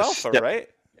and Zulu just Alpha, right?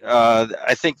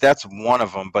 I think that's one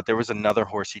of them, but there was another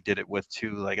horse he did it with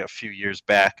too, like a few years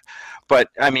back. But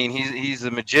I mean, he's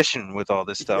a magician with all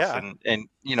this stuff, Yeah. and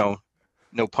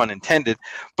no pun intended.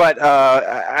 But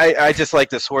I just like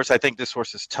this horse. I think this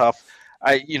horse is tough.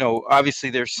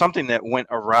 Obviously there's something that went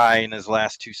awry in his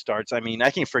last two starts. I mean, I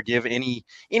can forgive any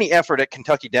effort at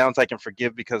Kentucky Downs. I can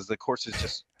forgive because the course is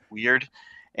just weird,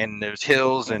 and there's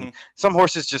hills, and some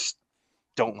horses just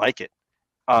don't like it.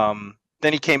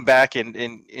 Then he came back in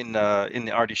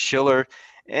the Artie Schiller,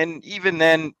 and even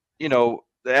then, the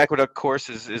Aqueduct course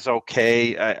is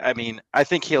okay. I mean, I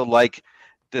think he'll like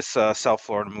this South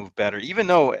Florida move better, even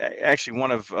though actually one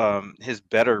of his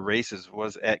better races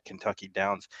was at Kentucky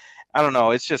Downs. I don't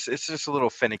know. It's just a little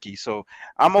finicky. So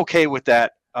I'm okay with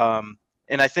that. And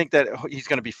I think that he's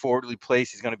going to be forwardly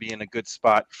placed. He's going to be in a good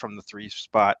spot from the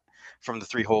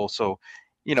three hole. So,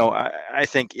 I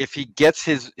think if he gets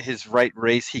his right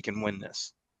race, he can win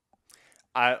this.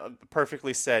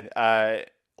 Perfectly said.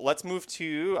 Let's move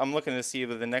to. I'm looking to see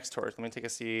the next horse. Let me take a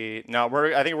see. No,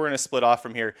 I think we're going to split off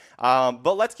from here.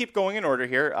 But let's keep going in order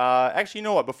here. Actually, you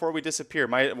know what? Before we disappear,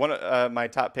 my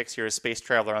top picks here is Space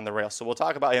Traveler on the rail. So we'll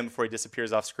talk about him before he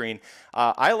disappears off screen.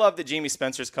 I love that Jamie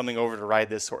Spencer's coming over to ride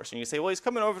this horse. And you say, well, he's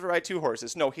coming over to ride two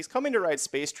horses. No, he's coming to ride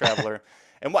Space Traveler.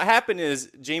 And what happened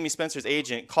is Jamie Spencer's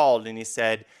agent called and he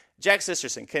said, Jack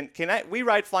Sisterson, can we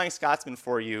ride Flying Scotsman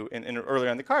for you in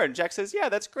earlier on the card? And Jack says, yeah,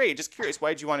 that's great. Just curious, why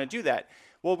did you want to do that?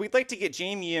 Well, we'd like to get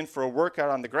Jamie in for a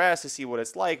workout on the grass to see what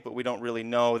it's like, but we don't really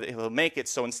know that he'll make it.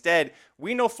 So instead,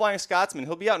 we know Flying Scotsman.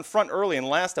 He'll be out in front early and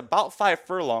last about 5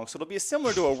 furlongs, so it'll be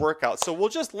similar to a workout. So we'll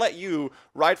just let you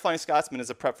ride Flying Scotsman as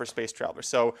a prep for Space Traveler.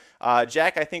 So,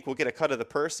 Jack, I think we'll get a cut of the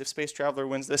purse if Space Traveler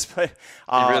wins this. But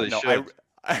he really should.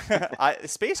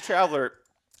 Space Traveler,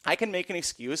 I can make an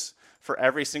excuse for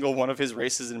every single one of his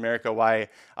races in America why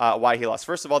he lost.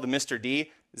 First of all, the Mr.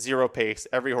 D, 0 pace.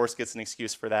 Every horse gets an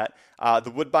excuse for that. The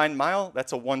Woodbine Mile,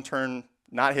 that's a 1-turn,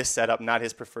 not his setup, not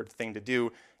his preferred thing to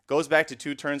do. Goes back to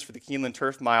 2 turns for the Keeneland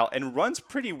Turf Mile and runs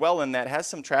pretty well in that. Has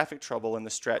some traffic trouble in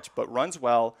the stretch, but runs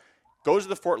well. Goes to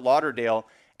the Fort Lauderdale,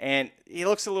 and he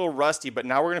looks a little rusty, but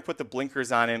now we're going to put the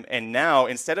blinkers on him. And now,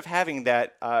 instead of having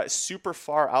that super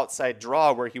far outside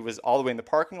draw where he was all the way in the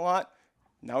parking lot,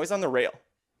 now he's on the rail.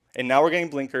 And now we're getting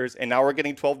blinkers, and now we're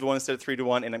getting 12-1 instead of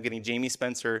 3-1, and I'm getting Jamie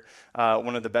Spencer,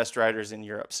 one of the best riders in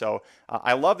Europe. So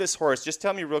I love this horse. Just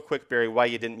tell me real quick, Barry, why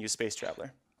you didn't use Space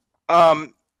Traveler. I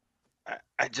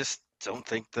just don't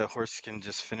think the horse can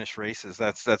just finish races.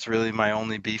 That's really my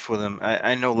only beef with him.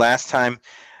 I know last time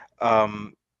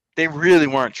they really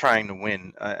weren't trying to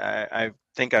win. I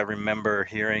think I remember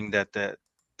hearing that the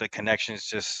connections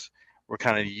just were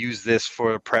kind of use this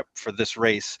for a prep for this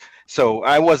race. So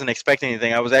I wasn't expecting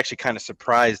anything. I was actually kind of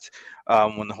surprised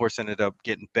when the horse ended up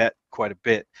getting bet quite a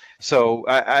bit. So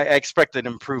I expect an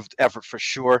improved effort for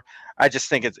sure. I just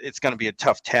think it's going to be a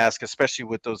tough task, especially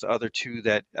with those other two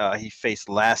that he faced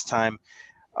last time.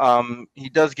 He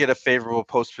does get a favorable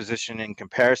post position in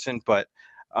comparison, but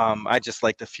I just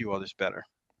like the few others better.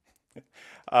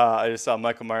 I just saw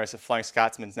Michael Myers, if Flying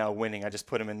Scotsman's now winning. I just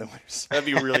put him in the winners. That'd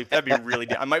be really.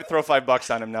 I might throw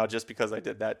 $5 on him now just because I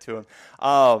did that to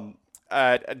him.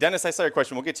 Dennis, I saw your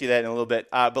question. We'll get to that in a little bit.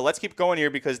 But let's keep going here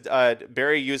because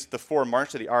Barry used the 4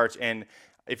 March to the Arch. And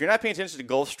if you're not paying attention to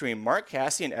Gulfstream, Mark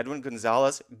Cassidy and Edwin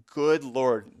Gonzalez, good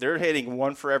Lord, they're hitting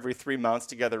 1 for every 3 mounts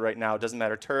together right now. It doesn't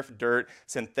matter. Turf, dirt,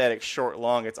 synthetic, short,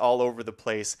 long. It's all over the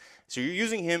place. So you're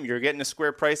using him. You're getting a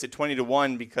square price at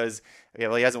 20-1 because he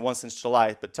hasn't won since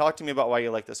July. But talk to me about why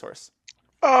you like this horse.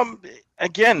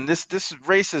 Again, this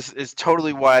race is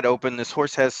totally wide open. This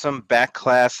horse has some back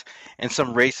class and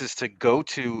some races to go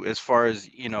to as far as,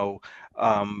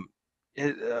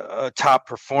 a top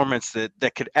performance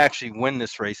that could actually win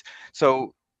this race.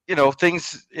 So,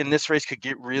 things in this race could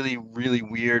get really, really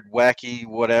weird, wacky,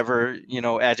 whatever,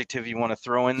 adjective you want to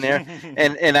throw in there.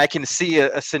 and I can see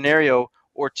a scenario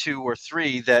or 2 or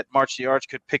 3 that March the Arch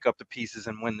could pick up the pieces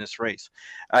and win this race.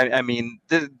 I mean,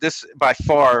 this by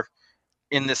far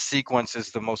in this sequence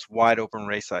is the most wide open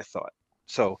race, I thought.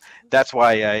 So that's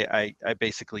why I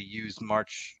basically used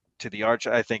March to the Arch.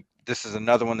 I think this is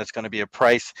another one that's going to be a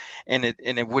price, and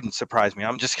it wouldn't surprise me.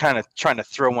 I'm just kind of trying to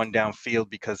throw one downfield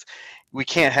because we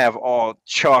can't have all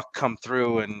chalk come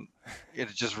through and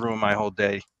it'll just ruin my whole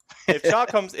day. If chalk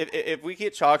comes, if we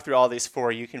get chalk through all these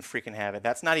four, you can freaking have it.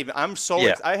 That's not even.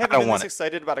 Yeah, I I haven't don't been want this it.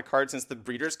 excited about a card since the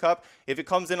Breeders' Cup. If it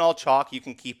comes in all chalk, you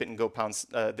can keep it and go pound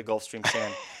the Gulfstream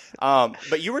sand.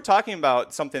 But you were talking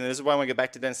about something. This is why I want to get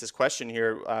back to Dennis's question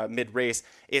here mid race.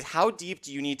 Is how deep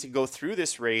do you need to go through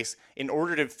this race in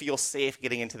order to feel safe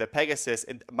getting into the Pegasus?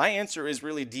 And my answer is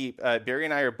really deep. Barry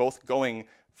and I are both going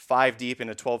 5 deep in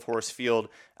a 12-horse field.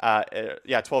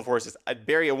 12 horses.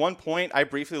 Barry, at one point, I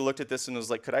briefly looked at this and was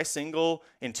like, could I single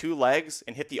in 2 legs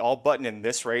and hit the all button in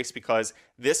this race? Because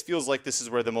this feels like this is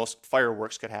where the most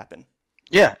fireworks could happen.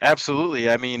 Yeah, absolutely.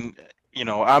 I mean,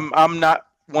 I'm not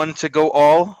one to go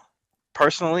all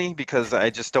personally because I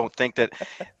just don't think that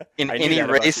in I knew any that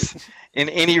about race, you. in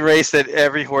any race that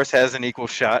every horse has an equal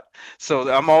shot.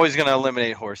 So I'm always going to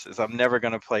eliminate horses. I'm never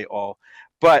going to play all.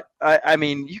 But I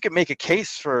mean, you can make a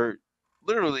case for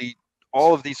literally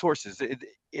all of these horses.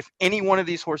 If any one of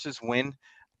these horses win,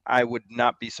 I would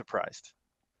not be surprised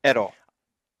at all.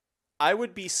 I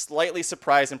would be slightly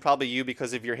surprised, and probably you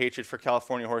because of your hatred for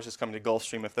California horses coming to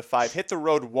Gulfstream, if the 5 hit the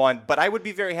road 1. But I would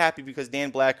be very happy because Dan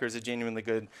Blacker is a genuinely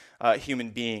good human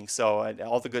being. So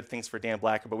all the good things for Dan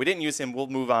Blacker. But we didn't use him. We'll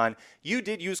move on. You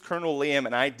did use Colonel Liam,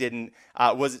 and I didn't.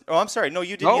 I'm sorry. No,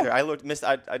 you didn't either. I missed.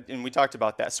 And we talked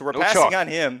about that. So we're passing chalk. on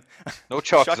him. No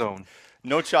chalk zone.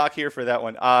 No chalk here for that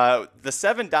one. The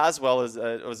 7 Doswell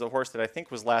was a horse that I think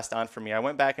was last on for me. I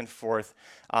went back and forth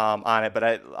on it,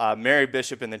 but Mary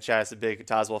Bishop in the chat is a big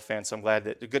Doswell fan, so I'm glad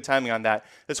that good timing on that.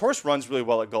 This horse runs really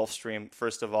well at Gulfstream,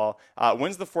 first of all.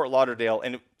 Wins the Fort Lauderdale,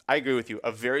 and I agree with you.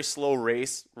 A very slow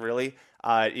race, really,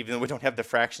 even though we don't have the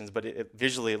fractions, but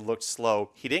visually it looked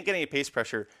slow. He didn't get any pace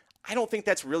pressure. I don't think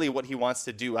that's really what he wants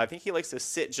to do. I think he likes to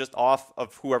sit just off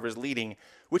of whoever's leading,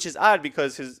 which is odd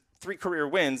because his 3 career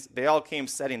wins, they all came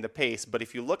setting the pace. But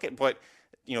if you look at what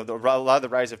a lot of the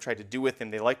riders have tried to do with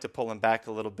him, they like to pull him back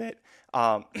a little bit.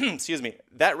 Excuse me.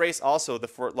 That race also, the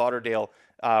Fort Lauderdale,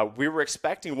 we were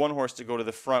expecting one horse to go to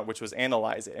the front, which was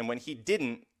Analyze It. And when he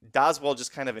didn't, Doswell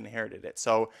just kind of inherited it.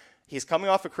 So he's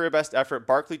coming off a career best effort.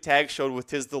 Barkley Tag showed with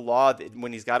Tis the Law that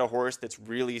when he's got a horse that's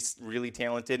really, really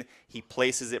talented, he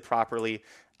places it properly.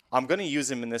 I'm going to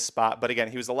use him in this spot. But again,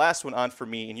 he was the last one on for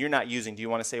me, and you're not using. Do you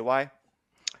want to say why?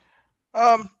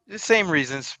 The same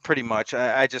reasons, pretty much.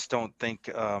 I just don't think,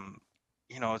 I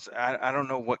don't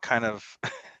know what kind of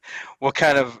what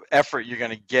kind of effort you're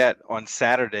going to get on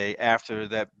Saturday after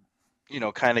that,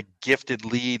 kind of gifted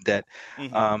lead that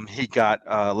he got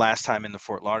last time in the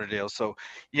Fort Lauderdale. So,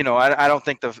 I don't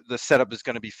think the setup is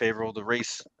going to be favorable. The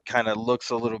race kind of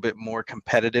looks a little bit more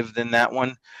competitive than that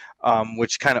one,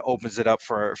 which kind of opens it up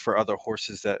for other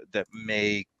horses that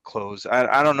may close.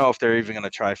 I don't know if they're even going to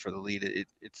try for the lead.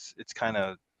 It's kind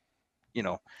of,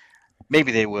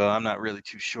 maybe they will. I'm not really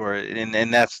too sure.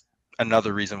 And that's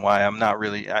another reason why I'm not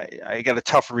really, I got a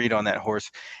tough read on that horse,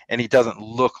 and he doesn't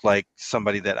look like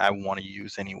somebody that I want to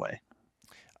use anyway.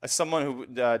 Someone who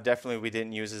definitely we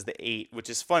didn't use is the 8,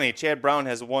 which is funny. Chad Brown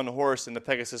has one horse in the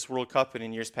Pegasus World Cup, and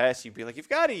in years past, you'd be like, you've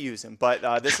got to use him.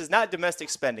 But this is not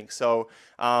domestic spending, so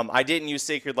I didn't use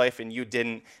Sacred Life, and you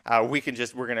didn't. We're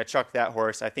going to chuck that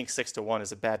horse. I think 6-1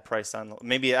 is a bad price on.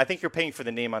 Maybe I think you're paying for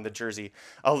the name on the jersey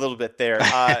a little bit there.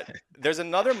 There's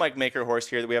another Mike Maker horse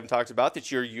here that we haven't talked about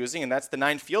that you're using, and that's the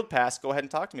 9 Field Pass. Go ahead and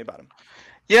talk to me about him.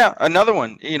 Yeah, another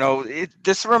one.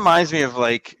 This reminds me of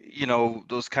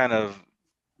those kind of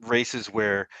races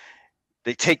where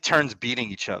they take turns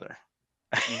beating each other.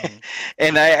 Mm-hmm.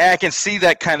 And I can see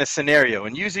that kind of scenario.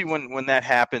 And usually when that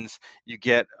happens, you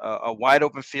get a wide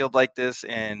open field like this,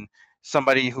 and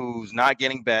somebody who's not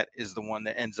getting bet is the one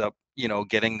that ends up,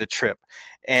 getting the trip.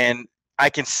 And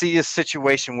I can see a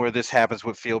situation where this happens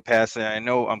with Field Pass. And I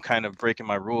know I'm kind of breaking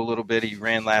my rule a little bit. He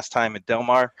ran last time at Del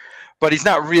Mar, but he's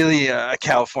not really a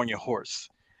California horse,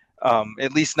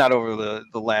 at least not over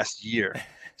the last year.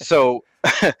 So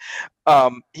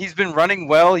he's been running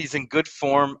well. He's in good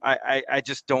form. I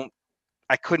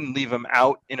couldn't leave him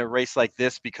out in a race like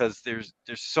this because there's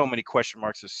so many question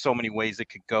marks. There's so many ways it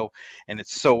could go, and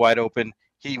it's so wide open.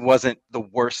 He wasn't the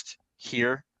worst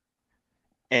here,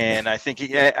 and I think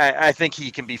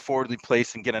he can be forwardly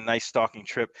placed and get a nice stalking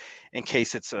trip in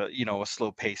case it's a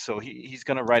slow pace. So he's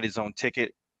going to write his own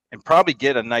ticket and probably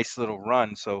get a nice little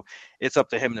run. So it's up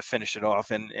to him to finish it off,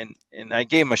 and I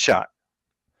gave him a shot.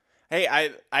 Hey,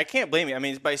 I can't blame you. I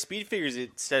mean, by speed figures,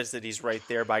 it says that he's right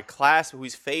there. By class,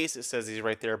 whose face, it says he's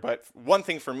right there. But one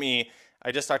thing for me,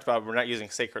 I just talked about we're not using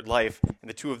Sacred Life, and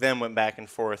the two of them went back and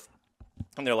forth.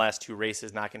 in their last 2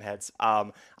 races, knocking heads.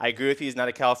 I agree with you. He's not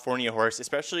a California horse,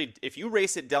 especially if you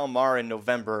race at Del Mar in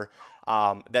November.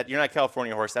 That you're not a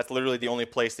California horse. That's literally the only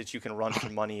place that you can run for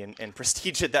money and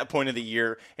prestige at that point of the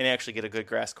year and actually get a good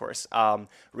grass course.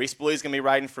 Reese Bully's going to be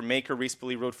riding for Maker. Reese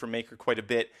Bully rode for Maker quite a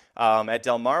bit at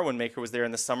Del Mar when Maker was there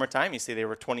in the summertime. You see they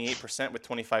were 28% with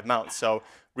 25 mounts. So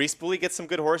Reese Bully gets some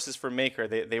good horses for Maker.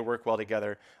 They work well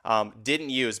together. Didn't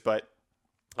use, but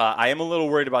I am a little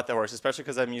worried about the horse, especially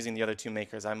because I'm using the other 2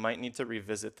 Makers. I might need to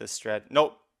revisit this strat.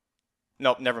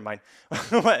 Nope, never mind.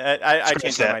 I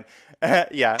changed my mind.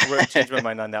 Yeah, we're changed my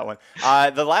mind on that one.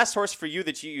 The last horse for you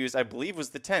that you used, I believe, was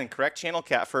the 10, correct? Channel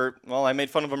Cat well, I made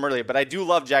fun of him earlier, but I do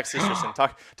love Jack Sisterson.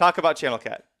 Talk about Channel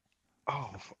Cat.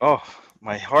 Oh,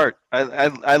 my heart.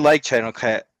 I like Channel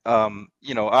Cat.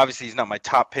 Obviously he's not my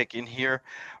top pick in here,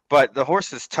 but the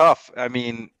horse is tough. I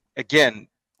mean, again,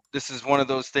 this is one of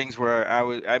those things where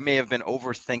I may have been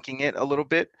overthinking it a little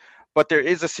bit. But there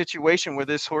is a situation where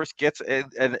this horse gets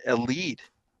a lead.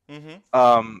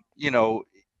 Mm-hmm.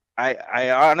 I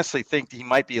honestly think he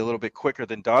might be a little bit quicker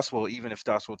than Doswell, even if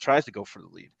Doswell tries to go for the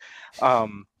lead.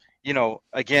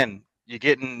 Again, you're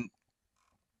getting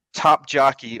top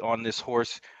jockey on this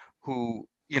horse who,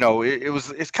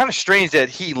 it's kind of strange that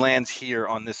he lands here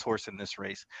on this horse in this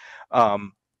race.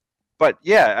 But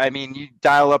yeah, I mean, you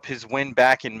dial up his win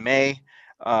back in May.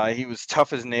 He was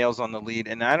tough as nails on the lead,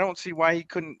 and I don't see why he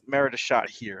couldn't merit a shot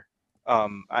here.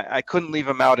 I couldn't leave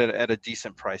him out at a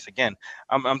decent price. Again,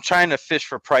 I'm trying to fish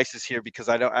for prices here because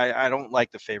I don't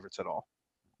like the favorites at all.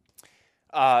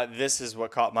 This is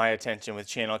what caught my attention with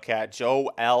Channel Cat.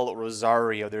 Joe L.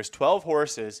 Rosario. There's 12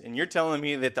 horses, and you're telling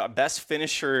me that the best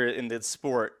finisher in the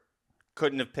sport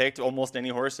couldn't have picked almost any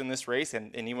horse in this race,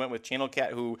 and he went with Channel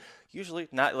Cat, who usually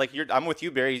not like I'm with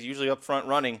you, Barry. He's usually up front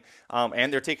running,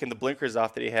 and they're taking the blinkers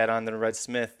off that he had on the Red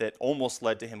Smith that almost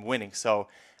led to him winning. So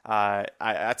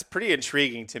that's pretty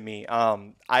intriguing to me.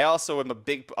 I also am a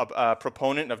big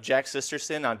proponent of Jack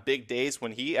Sisterson on big days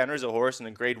when he enters a horse in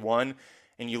a Grade 1,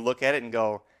 and you look at it and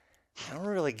go, I don't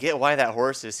really get why that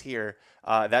horse is here.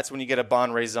 That's when you get a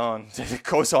Bon Raison that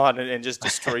goes on and just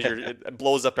destroys it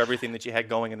blows up everything that you had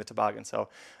going in the toboggan. So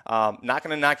not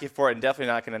going to knock you for it, and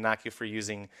definitely not going to knock you for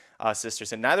using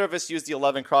Sisterson. Neither of us used the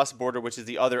 11 Cross Border, which is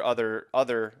the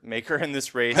other Maker in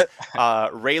this race.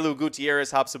 Raylu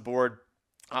Gutierrez hops aboard.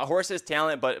 Horse has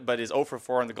talent, but is 0 for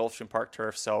 4 on the Gulfstream Park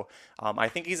turf. So I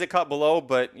think he's a cut below,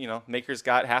 but Maker's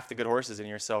got half the good horses in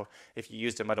here. So if you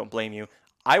used him, I don't blame you.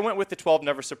 I went with the 12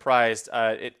 Never Surprised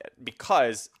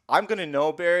because I'm going to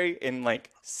know, Barry, in like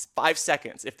 5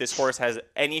 seconds if this horse has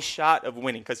any shot of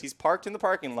winning, because he's parked in the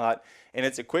parking lot and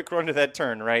it's a quick run to that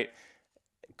turn, right?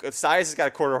 Size has got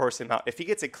a quarter horse in him out. If he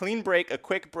gets a clean break, a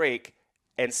quick break,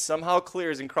 and somehow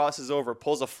clears and crosses over,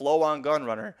 pulls a flow on gun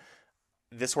runner,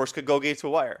 this horse could go gate to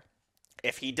wire.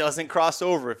 If he doesn't cross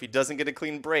over, if he doesn't get a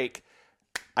clean break,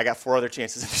 I got 4 other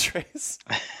chances in this race.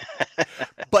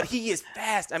 But he is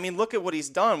fast. I mean, look at what he's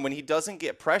done. When he doesn't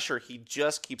get pressure, he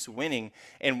just keeps winning.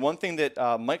 And one thing that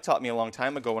Mike taught me a long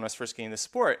time ago when I was first getting the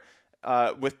sport,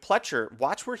 with Pletcher,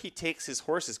 watch where he takes his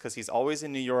horses, because he's always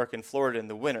in New York and Florida in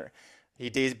the winter. He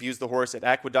debuts the horse at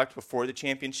Aqueduct before the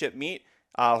championship meet.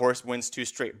 Horse wins 2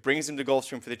 straight, brings him to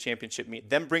Gulfstream for the championship meet,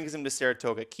 then brings him to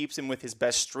Saratoga, keeps him with his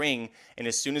best string, and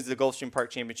as soon as the Gulfstream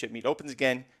Park championship meet opens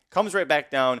again, comes right back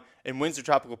down and wins the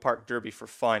Tropical Park Derby for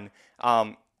fun.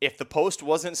 If the post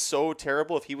wasn't so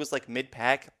terrible, if he was like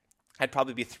mid-pack, I'd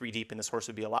probably be 3 deep, and this horse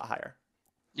would be a lot higher.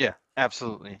 Yeah,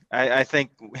 absolutely. I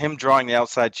think him drawing the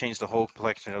outside changed the whole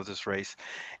complexion of this race,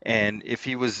 and if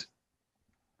he was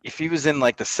in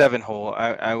like the 7 hole,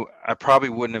 I probably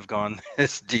wouldn't have gone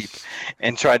this deep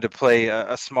and tried to play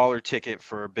a smaller ticket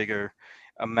for a bigger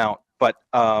amount. But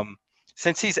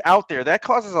since he's out there, that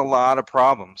causes a lot of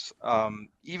problems.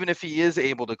 Even if he is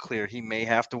able to clear, he may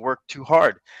have to work too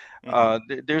hard.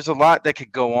 There's a lot that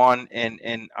could go on,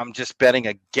 and I'm just betting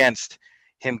against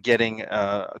him getting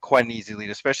quite an easy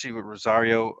lead, especially with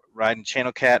Rosario riding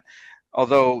Channel Cat.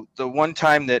 Although the one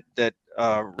time that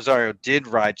Rosario did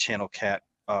ride Channel Cat,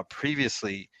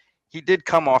 previously, he did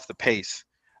come off the pace.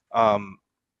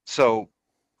 So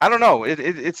I don't know.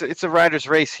 It's a rider's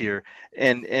race here,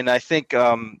 and I think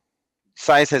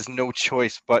Size has no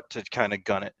choice but to kind of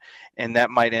gun it, and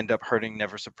that might end up hurting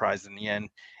Never Surprised in the end.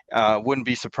 Wouldn't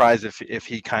be surprised if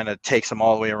he kind of takes him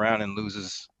all the way around and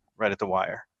loses right at the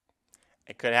wire.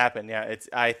 It could happen, yeah.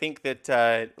 I think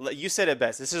that you said it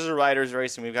best. This is a riders'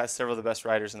 race, and we've got several of the best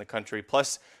riders in the country,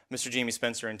 plus Mr. Jamie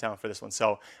Spencer in town for this one.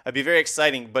 So it'd be very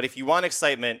exciting. But if you want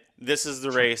excitement, this is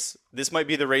the race. This might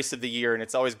be the race of the year, and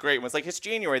it's always great when it's like it's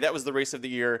January. That was the race of the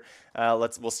year.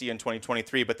 We'll see you in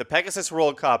 2023. But the Pegasus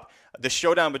World Cup, the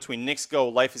showdown between Knicks Go,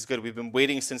 Life is Good. We've been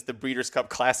waiting since the Breeders' Cup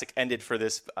Classic ended for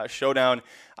this showdown.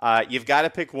 You've got to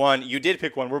pick one. You did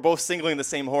pick one. We're both singling the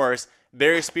same horse.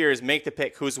 Barry Spears, make the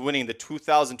pick. Who's winning the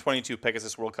 2022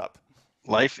 Pegasus World Cup?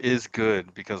 Life is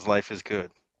good because life is good.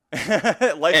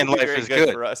 Life and will be life very is good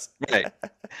good for us. Right.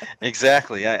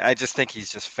 Exactly. I just think he's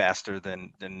just faster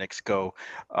than Knicks Go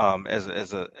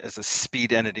as a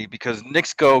speed entity, because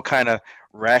Knicks Go kind of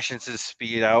rations his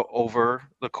speed out over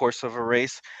the course of a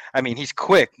race. I mean, he's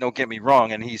quick, don't get me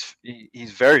wrong, and he's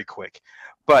very quick.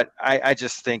 But I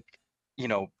just think,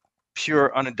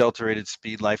 pure unadulterated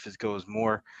speed, Life is Go is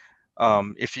more.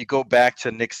 If you go back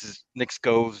to Knicks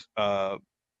Go's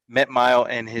Met Mile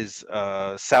and his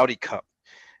Saudi Cup,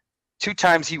 2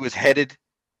 times he was headed,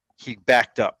 he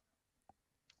backed up,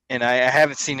 and I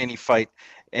haven't seen any fight.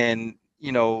 And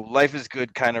Life is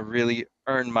Good kind of really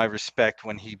earned my respect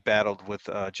when he battled with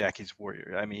Jackie's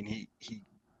Warrior. I mean,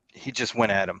 he just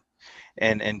went at him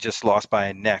and just lost by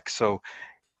a neck. So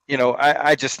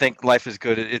I just think Life is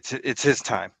Good. It's his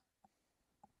time.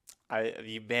 I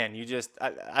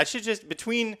should just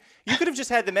you could have just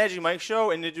had the Magic Mike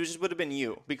show and it just would have been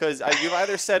you, because you've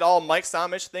either said all Mike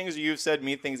Somich things or you've said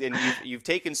me things, and you've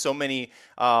taken so many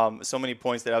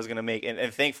points that I was going to make,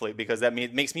 and thankfully, because that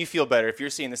makes me feel better. If you're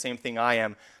seeing the same thing I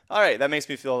am, all right, that makes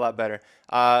me feel a lot better.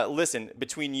 Listen,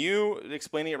 between you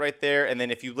explaining it right there, and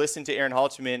then if you listen to Aaron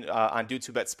Halterman on Do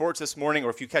To Bet Sports this morning, or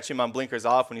if you catch him on Blinkers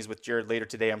Off when he's with Jared later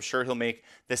today, I'm sure he'll make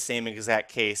the same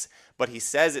exact case. But he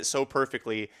says it so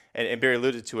perfectly, and Barry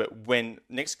alluded to it. When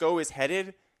Knicks Go is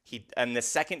headed, on the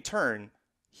second turn,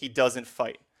 he doesn't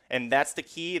fight. And that's the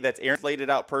key. That's Aaron laid it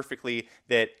out perfectly,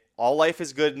 that all Life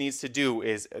is Good needs to do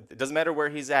is, it doesn't matter where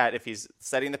he's at, if he's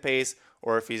setting the pace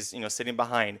or if he's sitting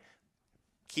behind,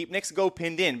 keep Knicks Go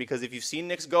pinned in, because if you've seen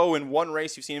Knicks Go in one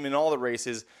race, you've seen him in all the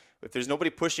races. If there's nobody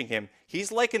pushing him,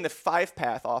 he's like in the 5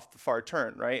 path off the far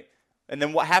turn, right? And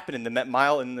then what happened in the Met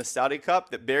Mile and the Saudi Cup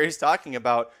that Barry's talking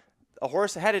about, a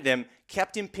horse ahead of him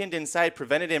kept him pinned inside,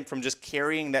 prevented him from just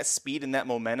carrying that speed and that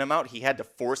momentum out. He had to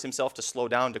force himself to slow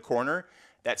down to corner.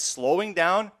 That slowing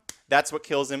down, that's what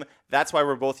kills him. That's why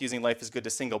we're both using Life is Good to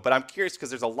single. But I'm curious,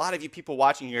 because there's a lot of you people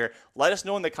watching here. Let us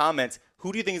know in the comments,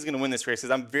 who do you think is going to win this race?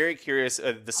 Because I'm very curious.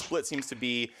 The split seems to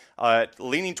be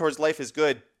leaning towards Life is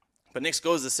Good, but Knicks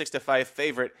Go is the 6-5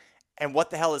 favorite. And what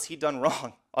the hell has he done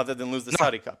wrong other than lose the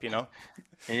Saudi Cup,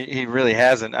 He really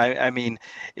hasn't. I mean,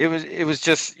 it was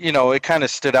just, it kind of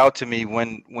stood out to me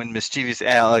when Mischievous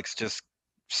Alex just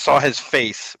saw his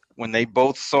face when they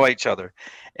both saw each other,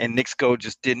 and Knicks Go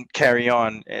just didn't carry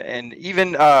on. And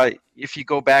even if you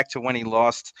go back to when he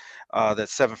lost that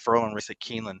 7 furlong race at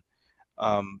Keeneland,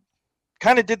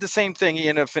 kind of did the same thing. He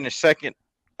ended up finished second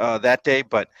that day,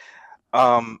 but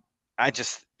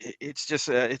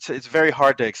it's very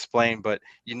hard to explain, but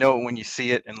when you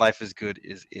see it, and Life is Good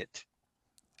is it.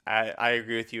 I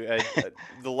agree with you. One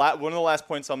of the last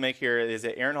points I'll make here is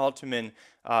that Aaron Halterman,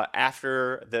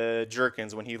 after the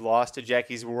Jerkins, when he lost to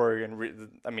Jackie's Warrior,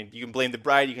 and you can blame the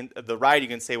ride, you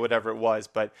can say whatever it was,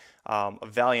 but a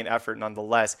valiant effort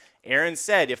nonetheless. Aaron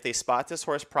said if they spot this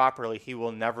horse properly, he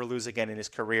will never lose again in his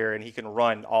career, and he can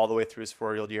run all the way through his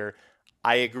 4-year-old year.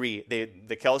 I agree.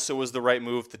 The Kelso was the right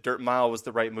move. The Dirt Mile was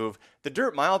the right move. The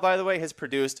Dirt Mile, by the way, has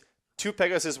produced 2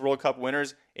 Pegasus World Cup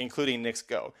winners, including Knicks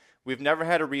Go. We've never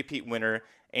had a repeat winner,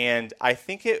 and I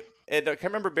think I can't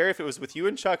remember, Barry, if it was with you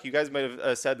and Chuck. You guys might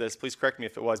have said this. Please correct me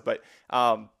if it was. But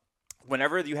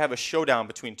whenever you have a showdown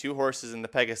between 2 horses in the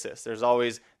Pegasus, there's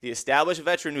always the established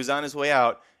veteran who's on his way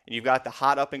out, and you've got the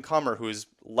hot up-and-comer who's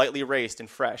lightly raced and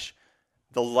fresh.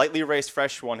 The lightly raced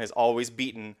fresh one has always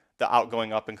beaten the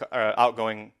outgoing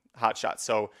hot shot.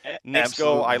 So Knicks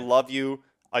Go, I love you.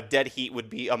 A dead heat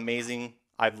would be amazing.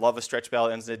 I'd love a stretch bell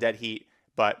that ends in a dead heat,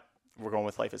 but we're going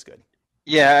with Life is Good.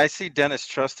 Yeah, I see Dennis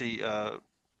Trusty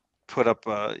put up,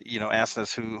 asking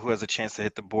us who has a chance to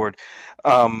hit the board.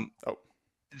 The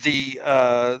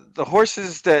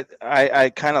horses that I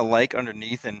kind of like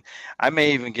underneath, and I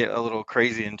may even get a little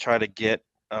crazy and try to get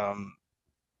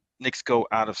Knicks Go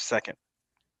out of second.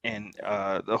 And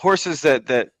the horses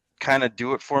that kind of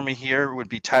do it for me here would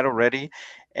be Title Ready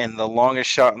and the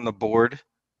longest shot on the board,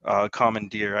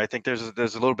 Commandeer. I think there's a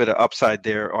little bit of upside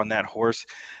there on that horse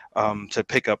to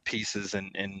pick up pieces, and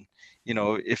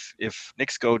if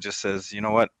Knicks Go just says, you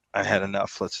know what, I had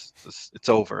enough, it's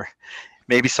over,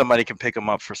 maybe somebody can pick him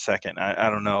up for second. I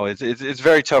don't know. It's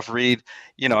very tough read.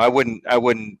 I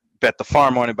wouldn't bet the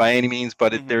farm on it by any means,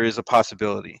 but there is a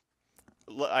possibility.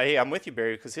 I'm with you,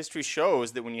 Barry, because history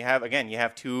shows that when you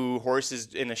have two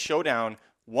horses in a showdown,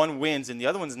 one wins and the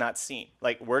other one's not seen.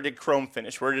 Like, where did Chrome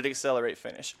finish? Where did Accelerate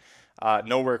finish?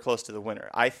 Nowhere close to the winner.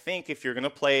 I think if you're going to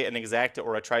play an exacta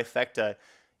or a trifecta,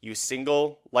 you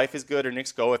single Life is Good or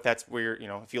Knicks Go, if that's where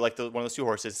if you like one of those two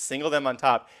horses, single them on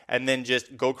top, and then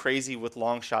just go crazy with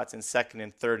long shots in second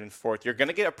and third and fourth. You're going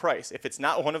to get a price. If it's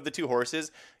not one of the two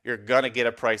horses, you're going to get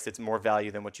a price that's more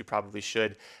value than what you probably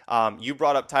should. You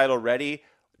brought up Title Ready.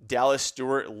 Dallas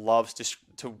Stewart loves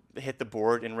to hit the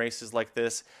board in races like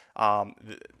this.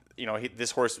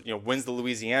 This horse wins the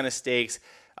Louisiana Stakes.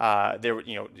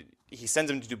 He sends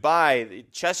him to Dubai.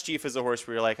 Chess Chief is a horse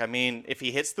where you're like, if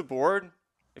he hits the board,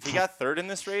 if he got third in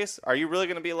this race, are you really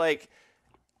going to be like,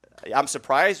 I'm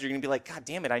surprised? You're going to be like, God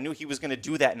damn it, I knew he was going to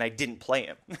do that and I didn't play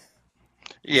him.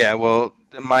 Yeah, well,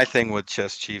 my thing with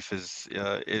Chess Chief is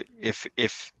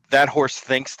if that horse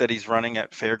thinks that he's running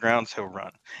at fairgrounds, he'll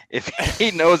run. If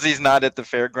he knows he's not at the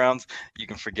fairgrounds, you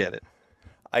can forget it.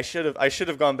 I should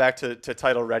have gone back to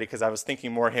Title Ready because I was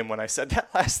thinking more of him when I said that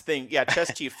last thing. Yeah,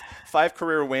 Chess Chief, 5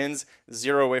 career wins,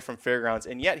 0 away from fairgrounds,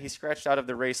 and yet he scratched out of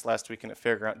the race last weekend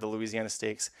at the Louisiana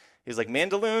Stakes. He's like,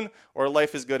 Mandaloon or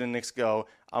Life is Good and Knicks Go.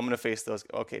 I'm going to face those.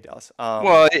 Okay, Dallas.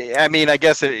 Well, I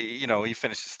guess, he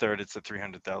finishes third. It's a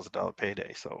 $300,000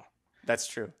 payday, so. That's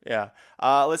true. Yeah.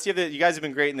 Let's see if you guys have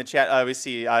been great in the chat. We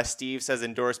see Steve says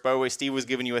endorsed. By the way, Steve was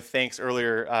giving you a thanks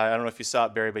earlier. I don't know if you saw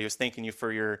it, Barry, but he was thanking you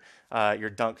for your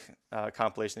dunk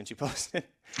compilation that you posted.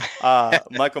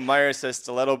 Michael Myers says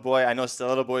Stiletto Boy. I know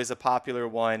Stiletto Boy is a popular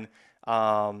one.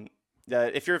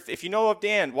 If you know of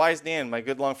Dan, Wise Dan, my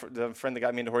good the friend that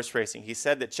got me into horse racing, he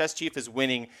said that Chess Chief is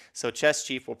winning, so Chess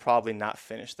Chief will probably not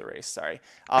finish the race. Sorry.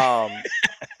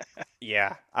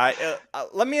 Yeah.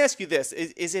 Let me ask you this.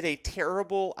 Is it a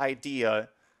terrible idea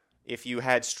if you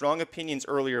had strong opinions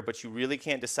earlier, but you really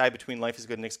can't decide between Life is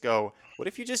Good and Knicks Go? What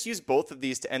if you just use both of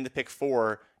these to end the pick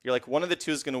 4? You're like, one of the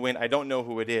two is going to win. I don't know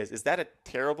who it is. Is that a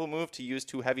terrible move to use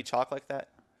 2 heavy chalk like that?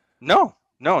 No,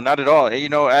 not at all.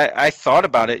 I thought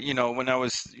about it, when I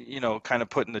was, kind of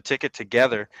putting the ticket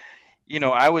together.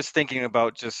 I was thinking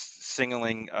about just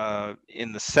singling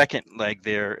in the second leg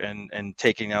there and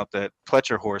taking out that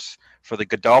Pletcher horse for the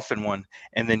Godolphin one,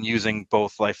 and then using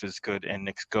both Life is Good and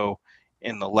Knicks Go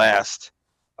in the last.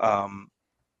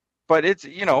 But it's,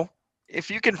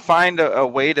 if you can find a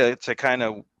way to kind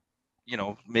of,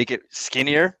 make it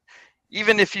skinnier,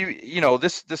 even if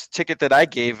this ticket that I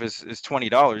gave is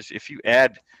 $20. If you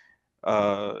add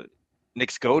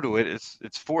Knicks Go to it, it's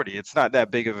 $40. It's not that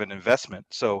big of an investment.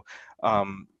 So,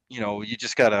 you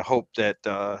just got to hope that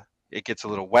it gets a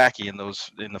little wacky in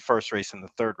the first race and the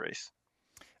third race.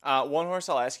 One horse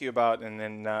I'll ask you about, and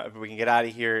then if we can get out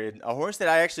of here. A horse that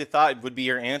I actually thought would be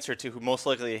your answer to who most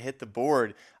likely to hit the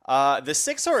board. The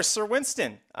 6 horse, Sir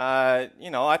Winston. I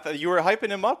thought you were hyping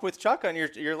him up with Chuck on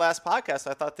your last podcast.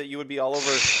 I thought that you would be all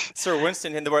over Sir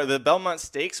Winston hitting the board. The Belmont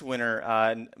Stakes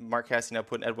winner, Mark Cassidy now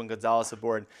putting Edwin Gonzalez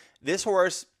aboard. This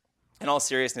horse, in all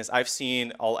seriousness, I've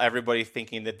seen everybody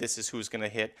thinking that this is who's going to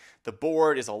hit the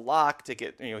board, is a lock to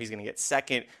get, he's going to get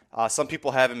second. Some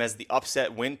people have him as the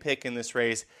upset win pick in this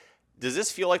race. Does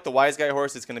this feel like the wise guy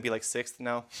horse is going to be like 6th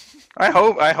now? I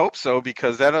hope so,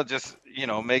 because that'll just,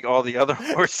 make all the other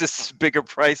horses bigger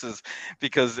prices.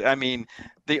 Because,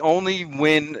 the only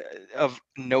win of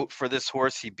note for this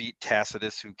horse, he beat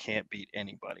Tacitus, who can't beat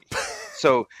anybody.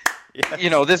 So,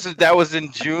 yes. That was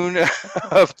in June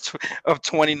of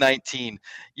 2019.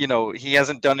 He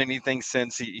hasn't done anything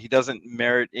since. He doesn't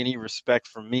merit any respect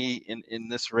from me in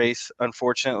this race,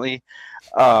 unfortunately.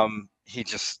 He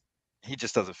just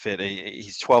doesn't fit.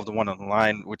 He's 12-1 on the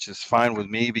line, which is fine with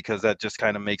me because that just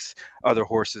kind of makes other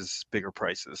horses bigger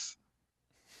prices.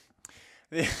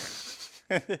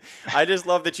 I just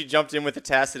love that you jumped in with the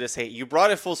Tacitus hate. You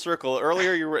brought it full circle.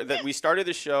 Earlier, we started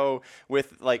the show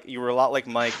with, you were a lot like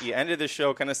Mike. You ended the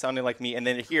show kind of sounding like me. And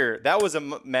then here, that was a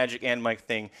Magic and Mike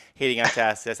thing, hating on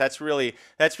Tacitus. That's really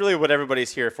what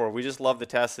everybody's here for. We just love the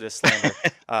Tacitus slander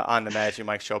on the Magic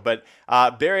Mike show. But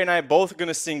Barry and I both are going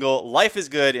to single Life is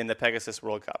Good in the Pegasus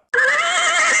World Cup.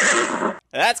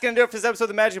 And that's going to do it for this episode of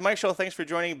the Magic Mike Show. Thanks for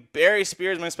joining Barry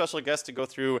Spears, my special guest, to go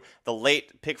through the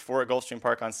late Pick 4 at Gulfstream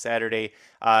Park on Saturday,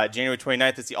 January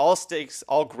 29th. It's the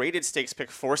all graded stakes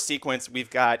Pick 4 sequence. We've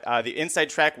got the Inside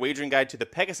Track Wagering Guide to the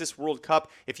Pegasus World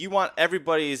Cup. If you want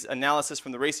everybody's analysis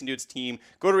from the Racing Dudes team,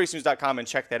 go to racingdudes.com and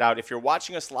check that out. If you're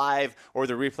watching us live or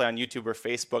the replay on YouTube or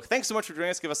Facebook, thanks so much for joining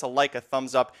us. Give us a like, a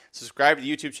thumbs up, subscribe to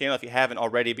the YouTube channel if you haven't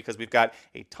already, because we've got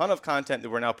a ton of content that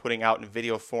we're now putting out in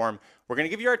video form. We're going to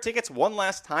give you our tickets one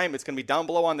last time. It's going to be down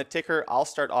below on the ticker. I'll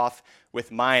start off with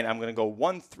mine. I'm going to go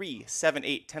 1, 3, 7,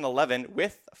 8, 10, 11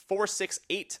 with 4, 6,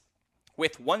 8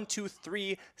 with 1, 2,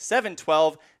 3, 7,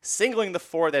 12. Singling the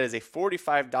 4, that is a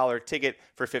 $45 ticket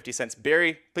for 50 cents.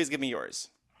 Barry, please give me yours.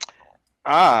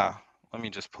 Let me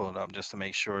just pull it up just to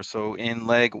make sure. So in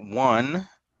leg 1,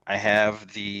 I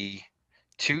have the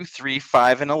 2, 3,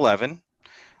 5, and 11.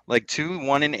 Leg 2,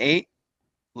 1 and 8.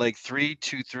 Leg 3,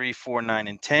 2, 3, 4, 9,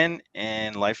 and 10,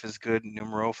 and Life is Good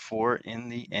numero 4 in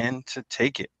the end to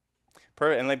take it.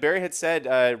 Perfect. And like Barry had said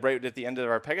right at the end of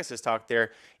our Pegasus talk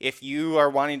there, if you are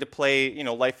wanting to play,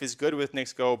 Life is Good with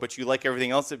Knicks Go, but you like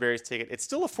everything else at Barry's ticket, it's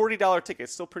still a $40 ticket.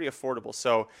 It's still pretty affordable.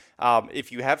 So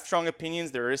if you have strong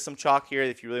opinions, there is some chalk here.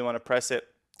 If you really want to press it,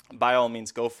 by all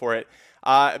means, go for it.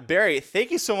 Barry,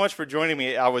 thank you so much for joining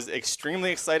me. I was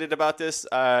extremely excited about this,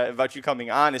 about you coming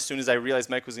on. As soon as I realized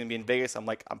Mike was going to be in Vegas, I'm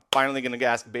like, I'm finally going to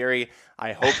ask Barry.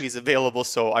 I hope he's available,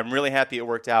 so I'm really happy it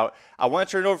worked out. I want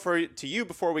to turn it over to you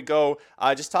before we go.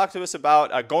 Just talk to us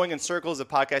about Going in Circles, a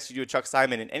podcast you do with Chuck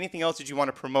Simon, and anything else that you want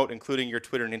to promote, including your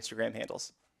Twitter and Instagram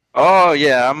handles. Oh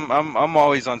yeah, I'm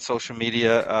always on social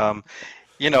media. I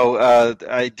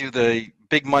do the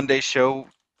Big Monday show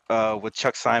with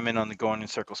Chuck Simon on the Going in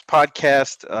Circles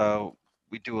podcast.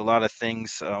 We do a lot of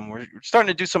things. We're starting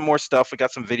to do some more stuff. We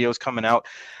got some videos coming out.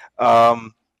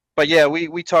 But yeah,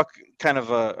 we talk kind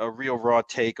of a real raw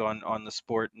take on the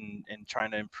sport and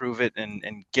trying to improve it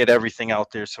and get everything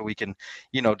out there so we can,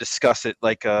 discuss it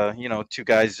like, two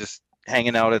guys just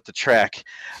hanging out at the track.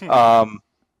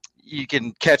 You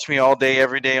can catch me all day,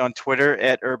 every day on Twitter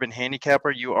at Urban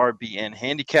Handicapper, URBN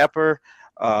Handicapper.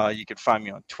 You can find me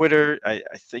on Twitter. On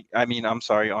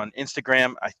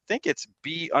Instagram. I think it's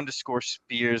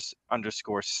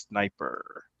B_Spears_sniper.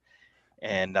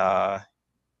 And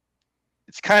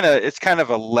it's kind of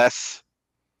a less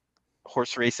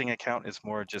horse racing account. It's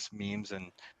more just memes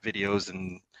and videos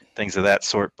and things of that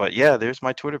sort. But yeah, there's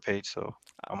my Twitter page. So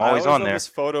I'm always on there. This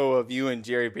photo of you and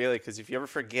Jerry Bailey, because if you ever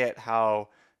forget how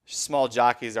small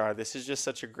jockeys are, this is just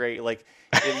such a great,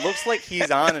 it looks like he's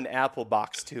on an apple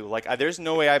box too. There's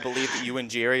no way I believe that you and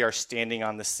Jerry are standing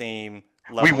on the same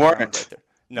level. We weren't. Right there.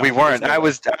 No, we weren't. No I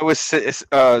was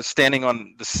standing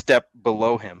on the step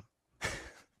below him.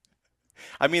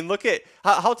 I mean, look at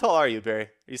how tall are you, Barry? Are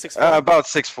you 6'4"? About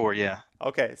 6'4", yeah.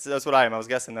 Okay, so that's what I am. I was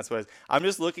guessing that's what it is. I'm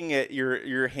just looking at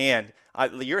your hand.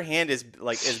 Your hand is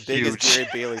as big as Jerry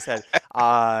Bailey's head.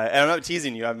 And I'm not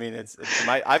teasing you. I mean,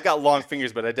 I've got long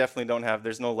fingers, but I definitely don't have.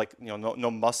 There's no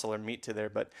no muscle or meat to there.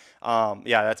 But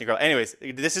yeah, that's incredible. Anyways,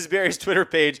 this is Barry's Twitter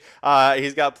page.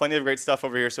 He's got plenty of great stuff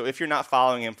over here. So if you're not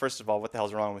following him, first of all, what the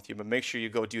hell's wrong with you? But make sure you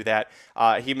go do that.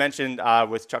 He mentioned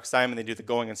with Chuck Simon, they do the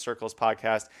Going in Circles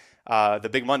podcast. The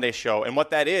Big Monday show. And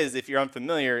what that is, if you're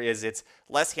unfamiliar, is it's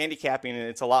less handicapping and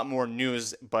it's a lot more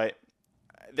news. But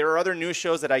there are other news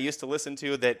shows that I used to listen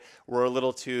to that were a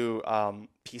little too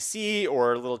PC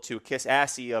or a little too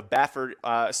kiss-assy of Baffert.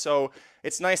 So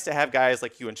it's nice to have guys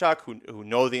like you and Chuck who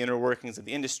know the inner workings of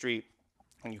the industry.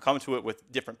 And you come to it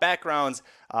with different backgrounds.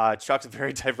 Chuck's a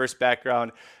very diverse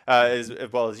background as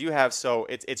well as you have. So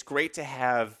it's great to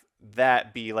have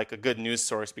that be like a good news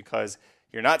source, because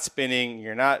you're not spinning,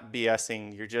 you're not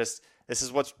BSing, this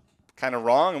is what's kind of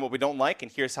wrong and what we don't like, and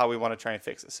here's how we want to try and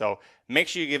fix it. So make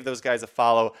sure you give those guys a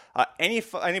follow. Any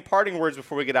parting words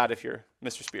before we get out of here,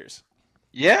 Mr. Spears?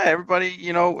 Yeah, everybody,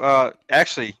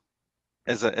 actually,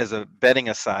 as a betting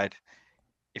aside,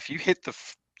 if you hit the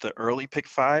early pick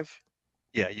 5,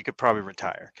 yeah, you could probably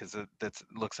retire, because that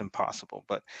looks impossible.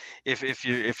 But if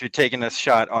you're taking a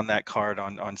shot on that card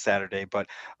on Saturday, but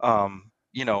I'm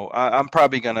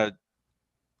probably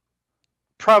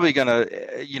gonna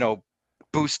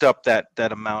boost up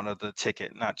that amount of the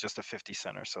ticket, not just a 50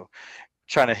 center. So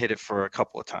trying to hit it for a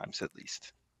couple of times at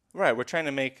least. Right, we're trying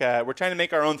to make our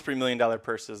own $3 million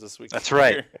purses this week. That's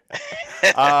right.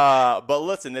 But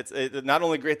listen, it's not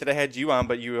only great that I had you on,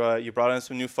 but you brought in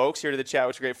some new folks here to the chat,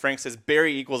 which is great. Frank says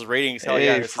Barry equals ratings. Hell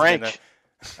yeah, Frank.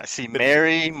 I see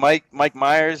Mary, Mike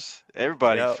Myers,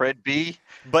 everybody. Yep. Fred B.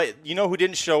 But you know who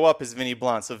didn't show up is Vinny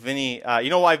Blunt. So Vinny, you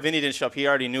know why Vinny didn't show up? He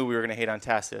already knew we were going to hate on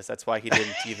Tacitus. That's why he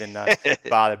didn't even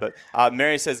bother. But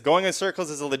Mary says, going in circles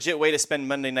is a legit way to spend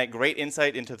Monday night. Great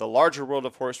insight into the larger world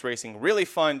of horse racing. Really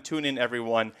fun. Tune in,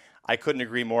 everyone. I couldn't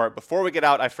agree more. Before we get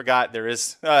out, I forgot there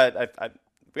is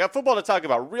we got football to talk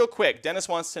about real quick. Dennis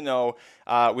wants to know,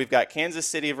 we've got Kansas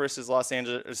City versus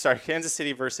Kansas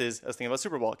City versus, I was thinking about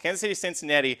Super Bowl. Kansas City,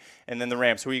 Cincinnati, and then the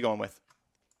Rams. Who are you going with?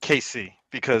 KC,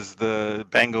 because the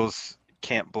Bengals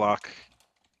can't block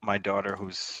my daughter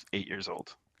who's 8 years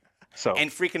old. So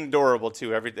and freaking adorable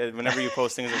too. Whenever you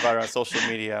post things about her on social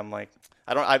media, I'm like,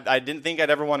 I didn't think I'd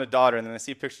ever want a daughter, and then I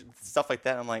see pictures, stuff like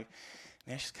that, I'm like,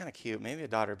 man, she's kind of cute. Maybe a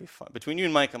daughter would be fun. Between you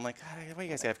and Mike, I'm like, God, why you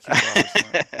guys have cute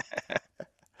daughters?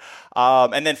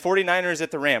 And then 49ers at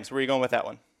the Rams. Where are you going with that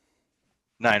one?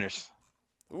 Niners.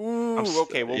 Ooh,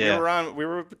 okay. Well, yeah. we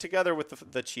were together with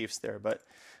the Chiefs there, but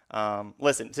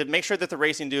listen, to make sure that the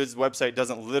Racing Dudes website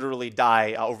doesn't literally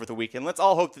die over the weekend, let's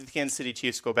all hope that the Kansas City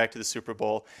Chiefs go back to the Super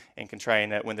Bowl and can try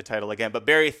and win the title again. But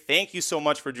Barry, thank you so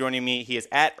much for joining me. He is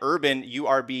at Urban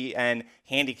URBN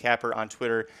Handicapper on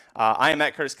Twitter. I am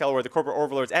at Curtis Keller, the corporate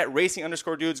overlords at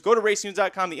Racing_Dudes. Go to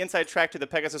RacingDudes.com. The inside track to the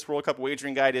Pegasus World Cup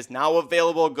wagering guide is now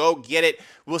available. Go get it.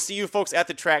 We'll see you folks at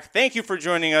the track. Thank you for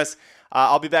joining us.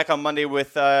 I'll be back on Monday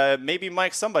with maybe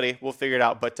Mike, somebody. We'll figure it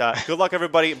out. But good luck,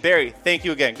 everybody. Barry, thank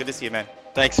you again. Good to see you, man.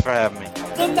 Thanks for having me.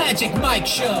 The Magic Mike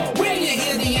Show, where you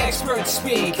hear the experts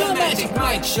speak. The Magic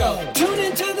Mike Show. Tune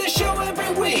into the show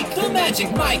every week. The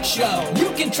Magic Mike Show. You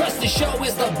can trust the show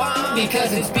is the bomb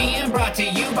because it's being brought to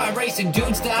you by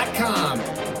RacingDudes.com.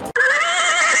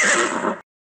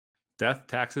 Death,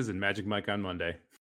 taxes, and Magic Mike on Monday.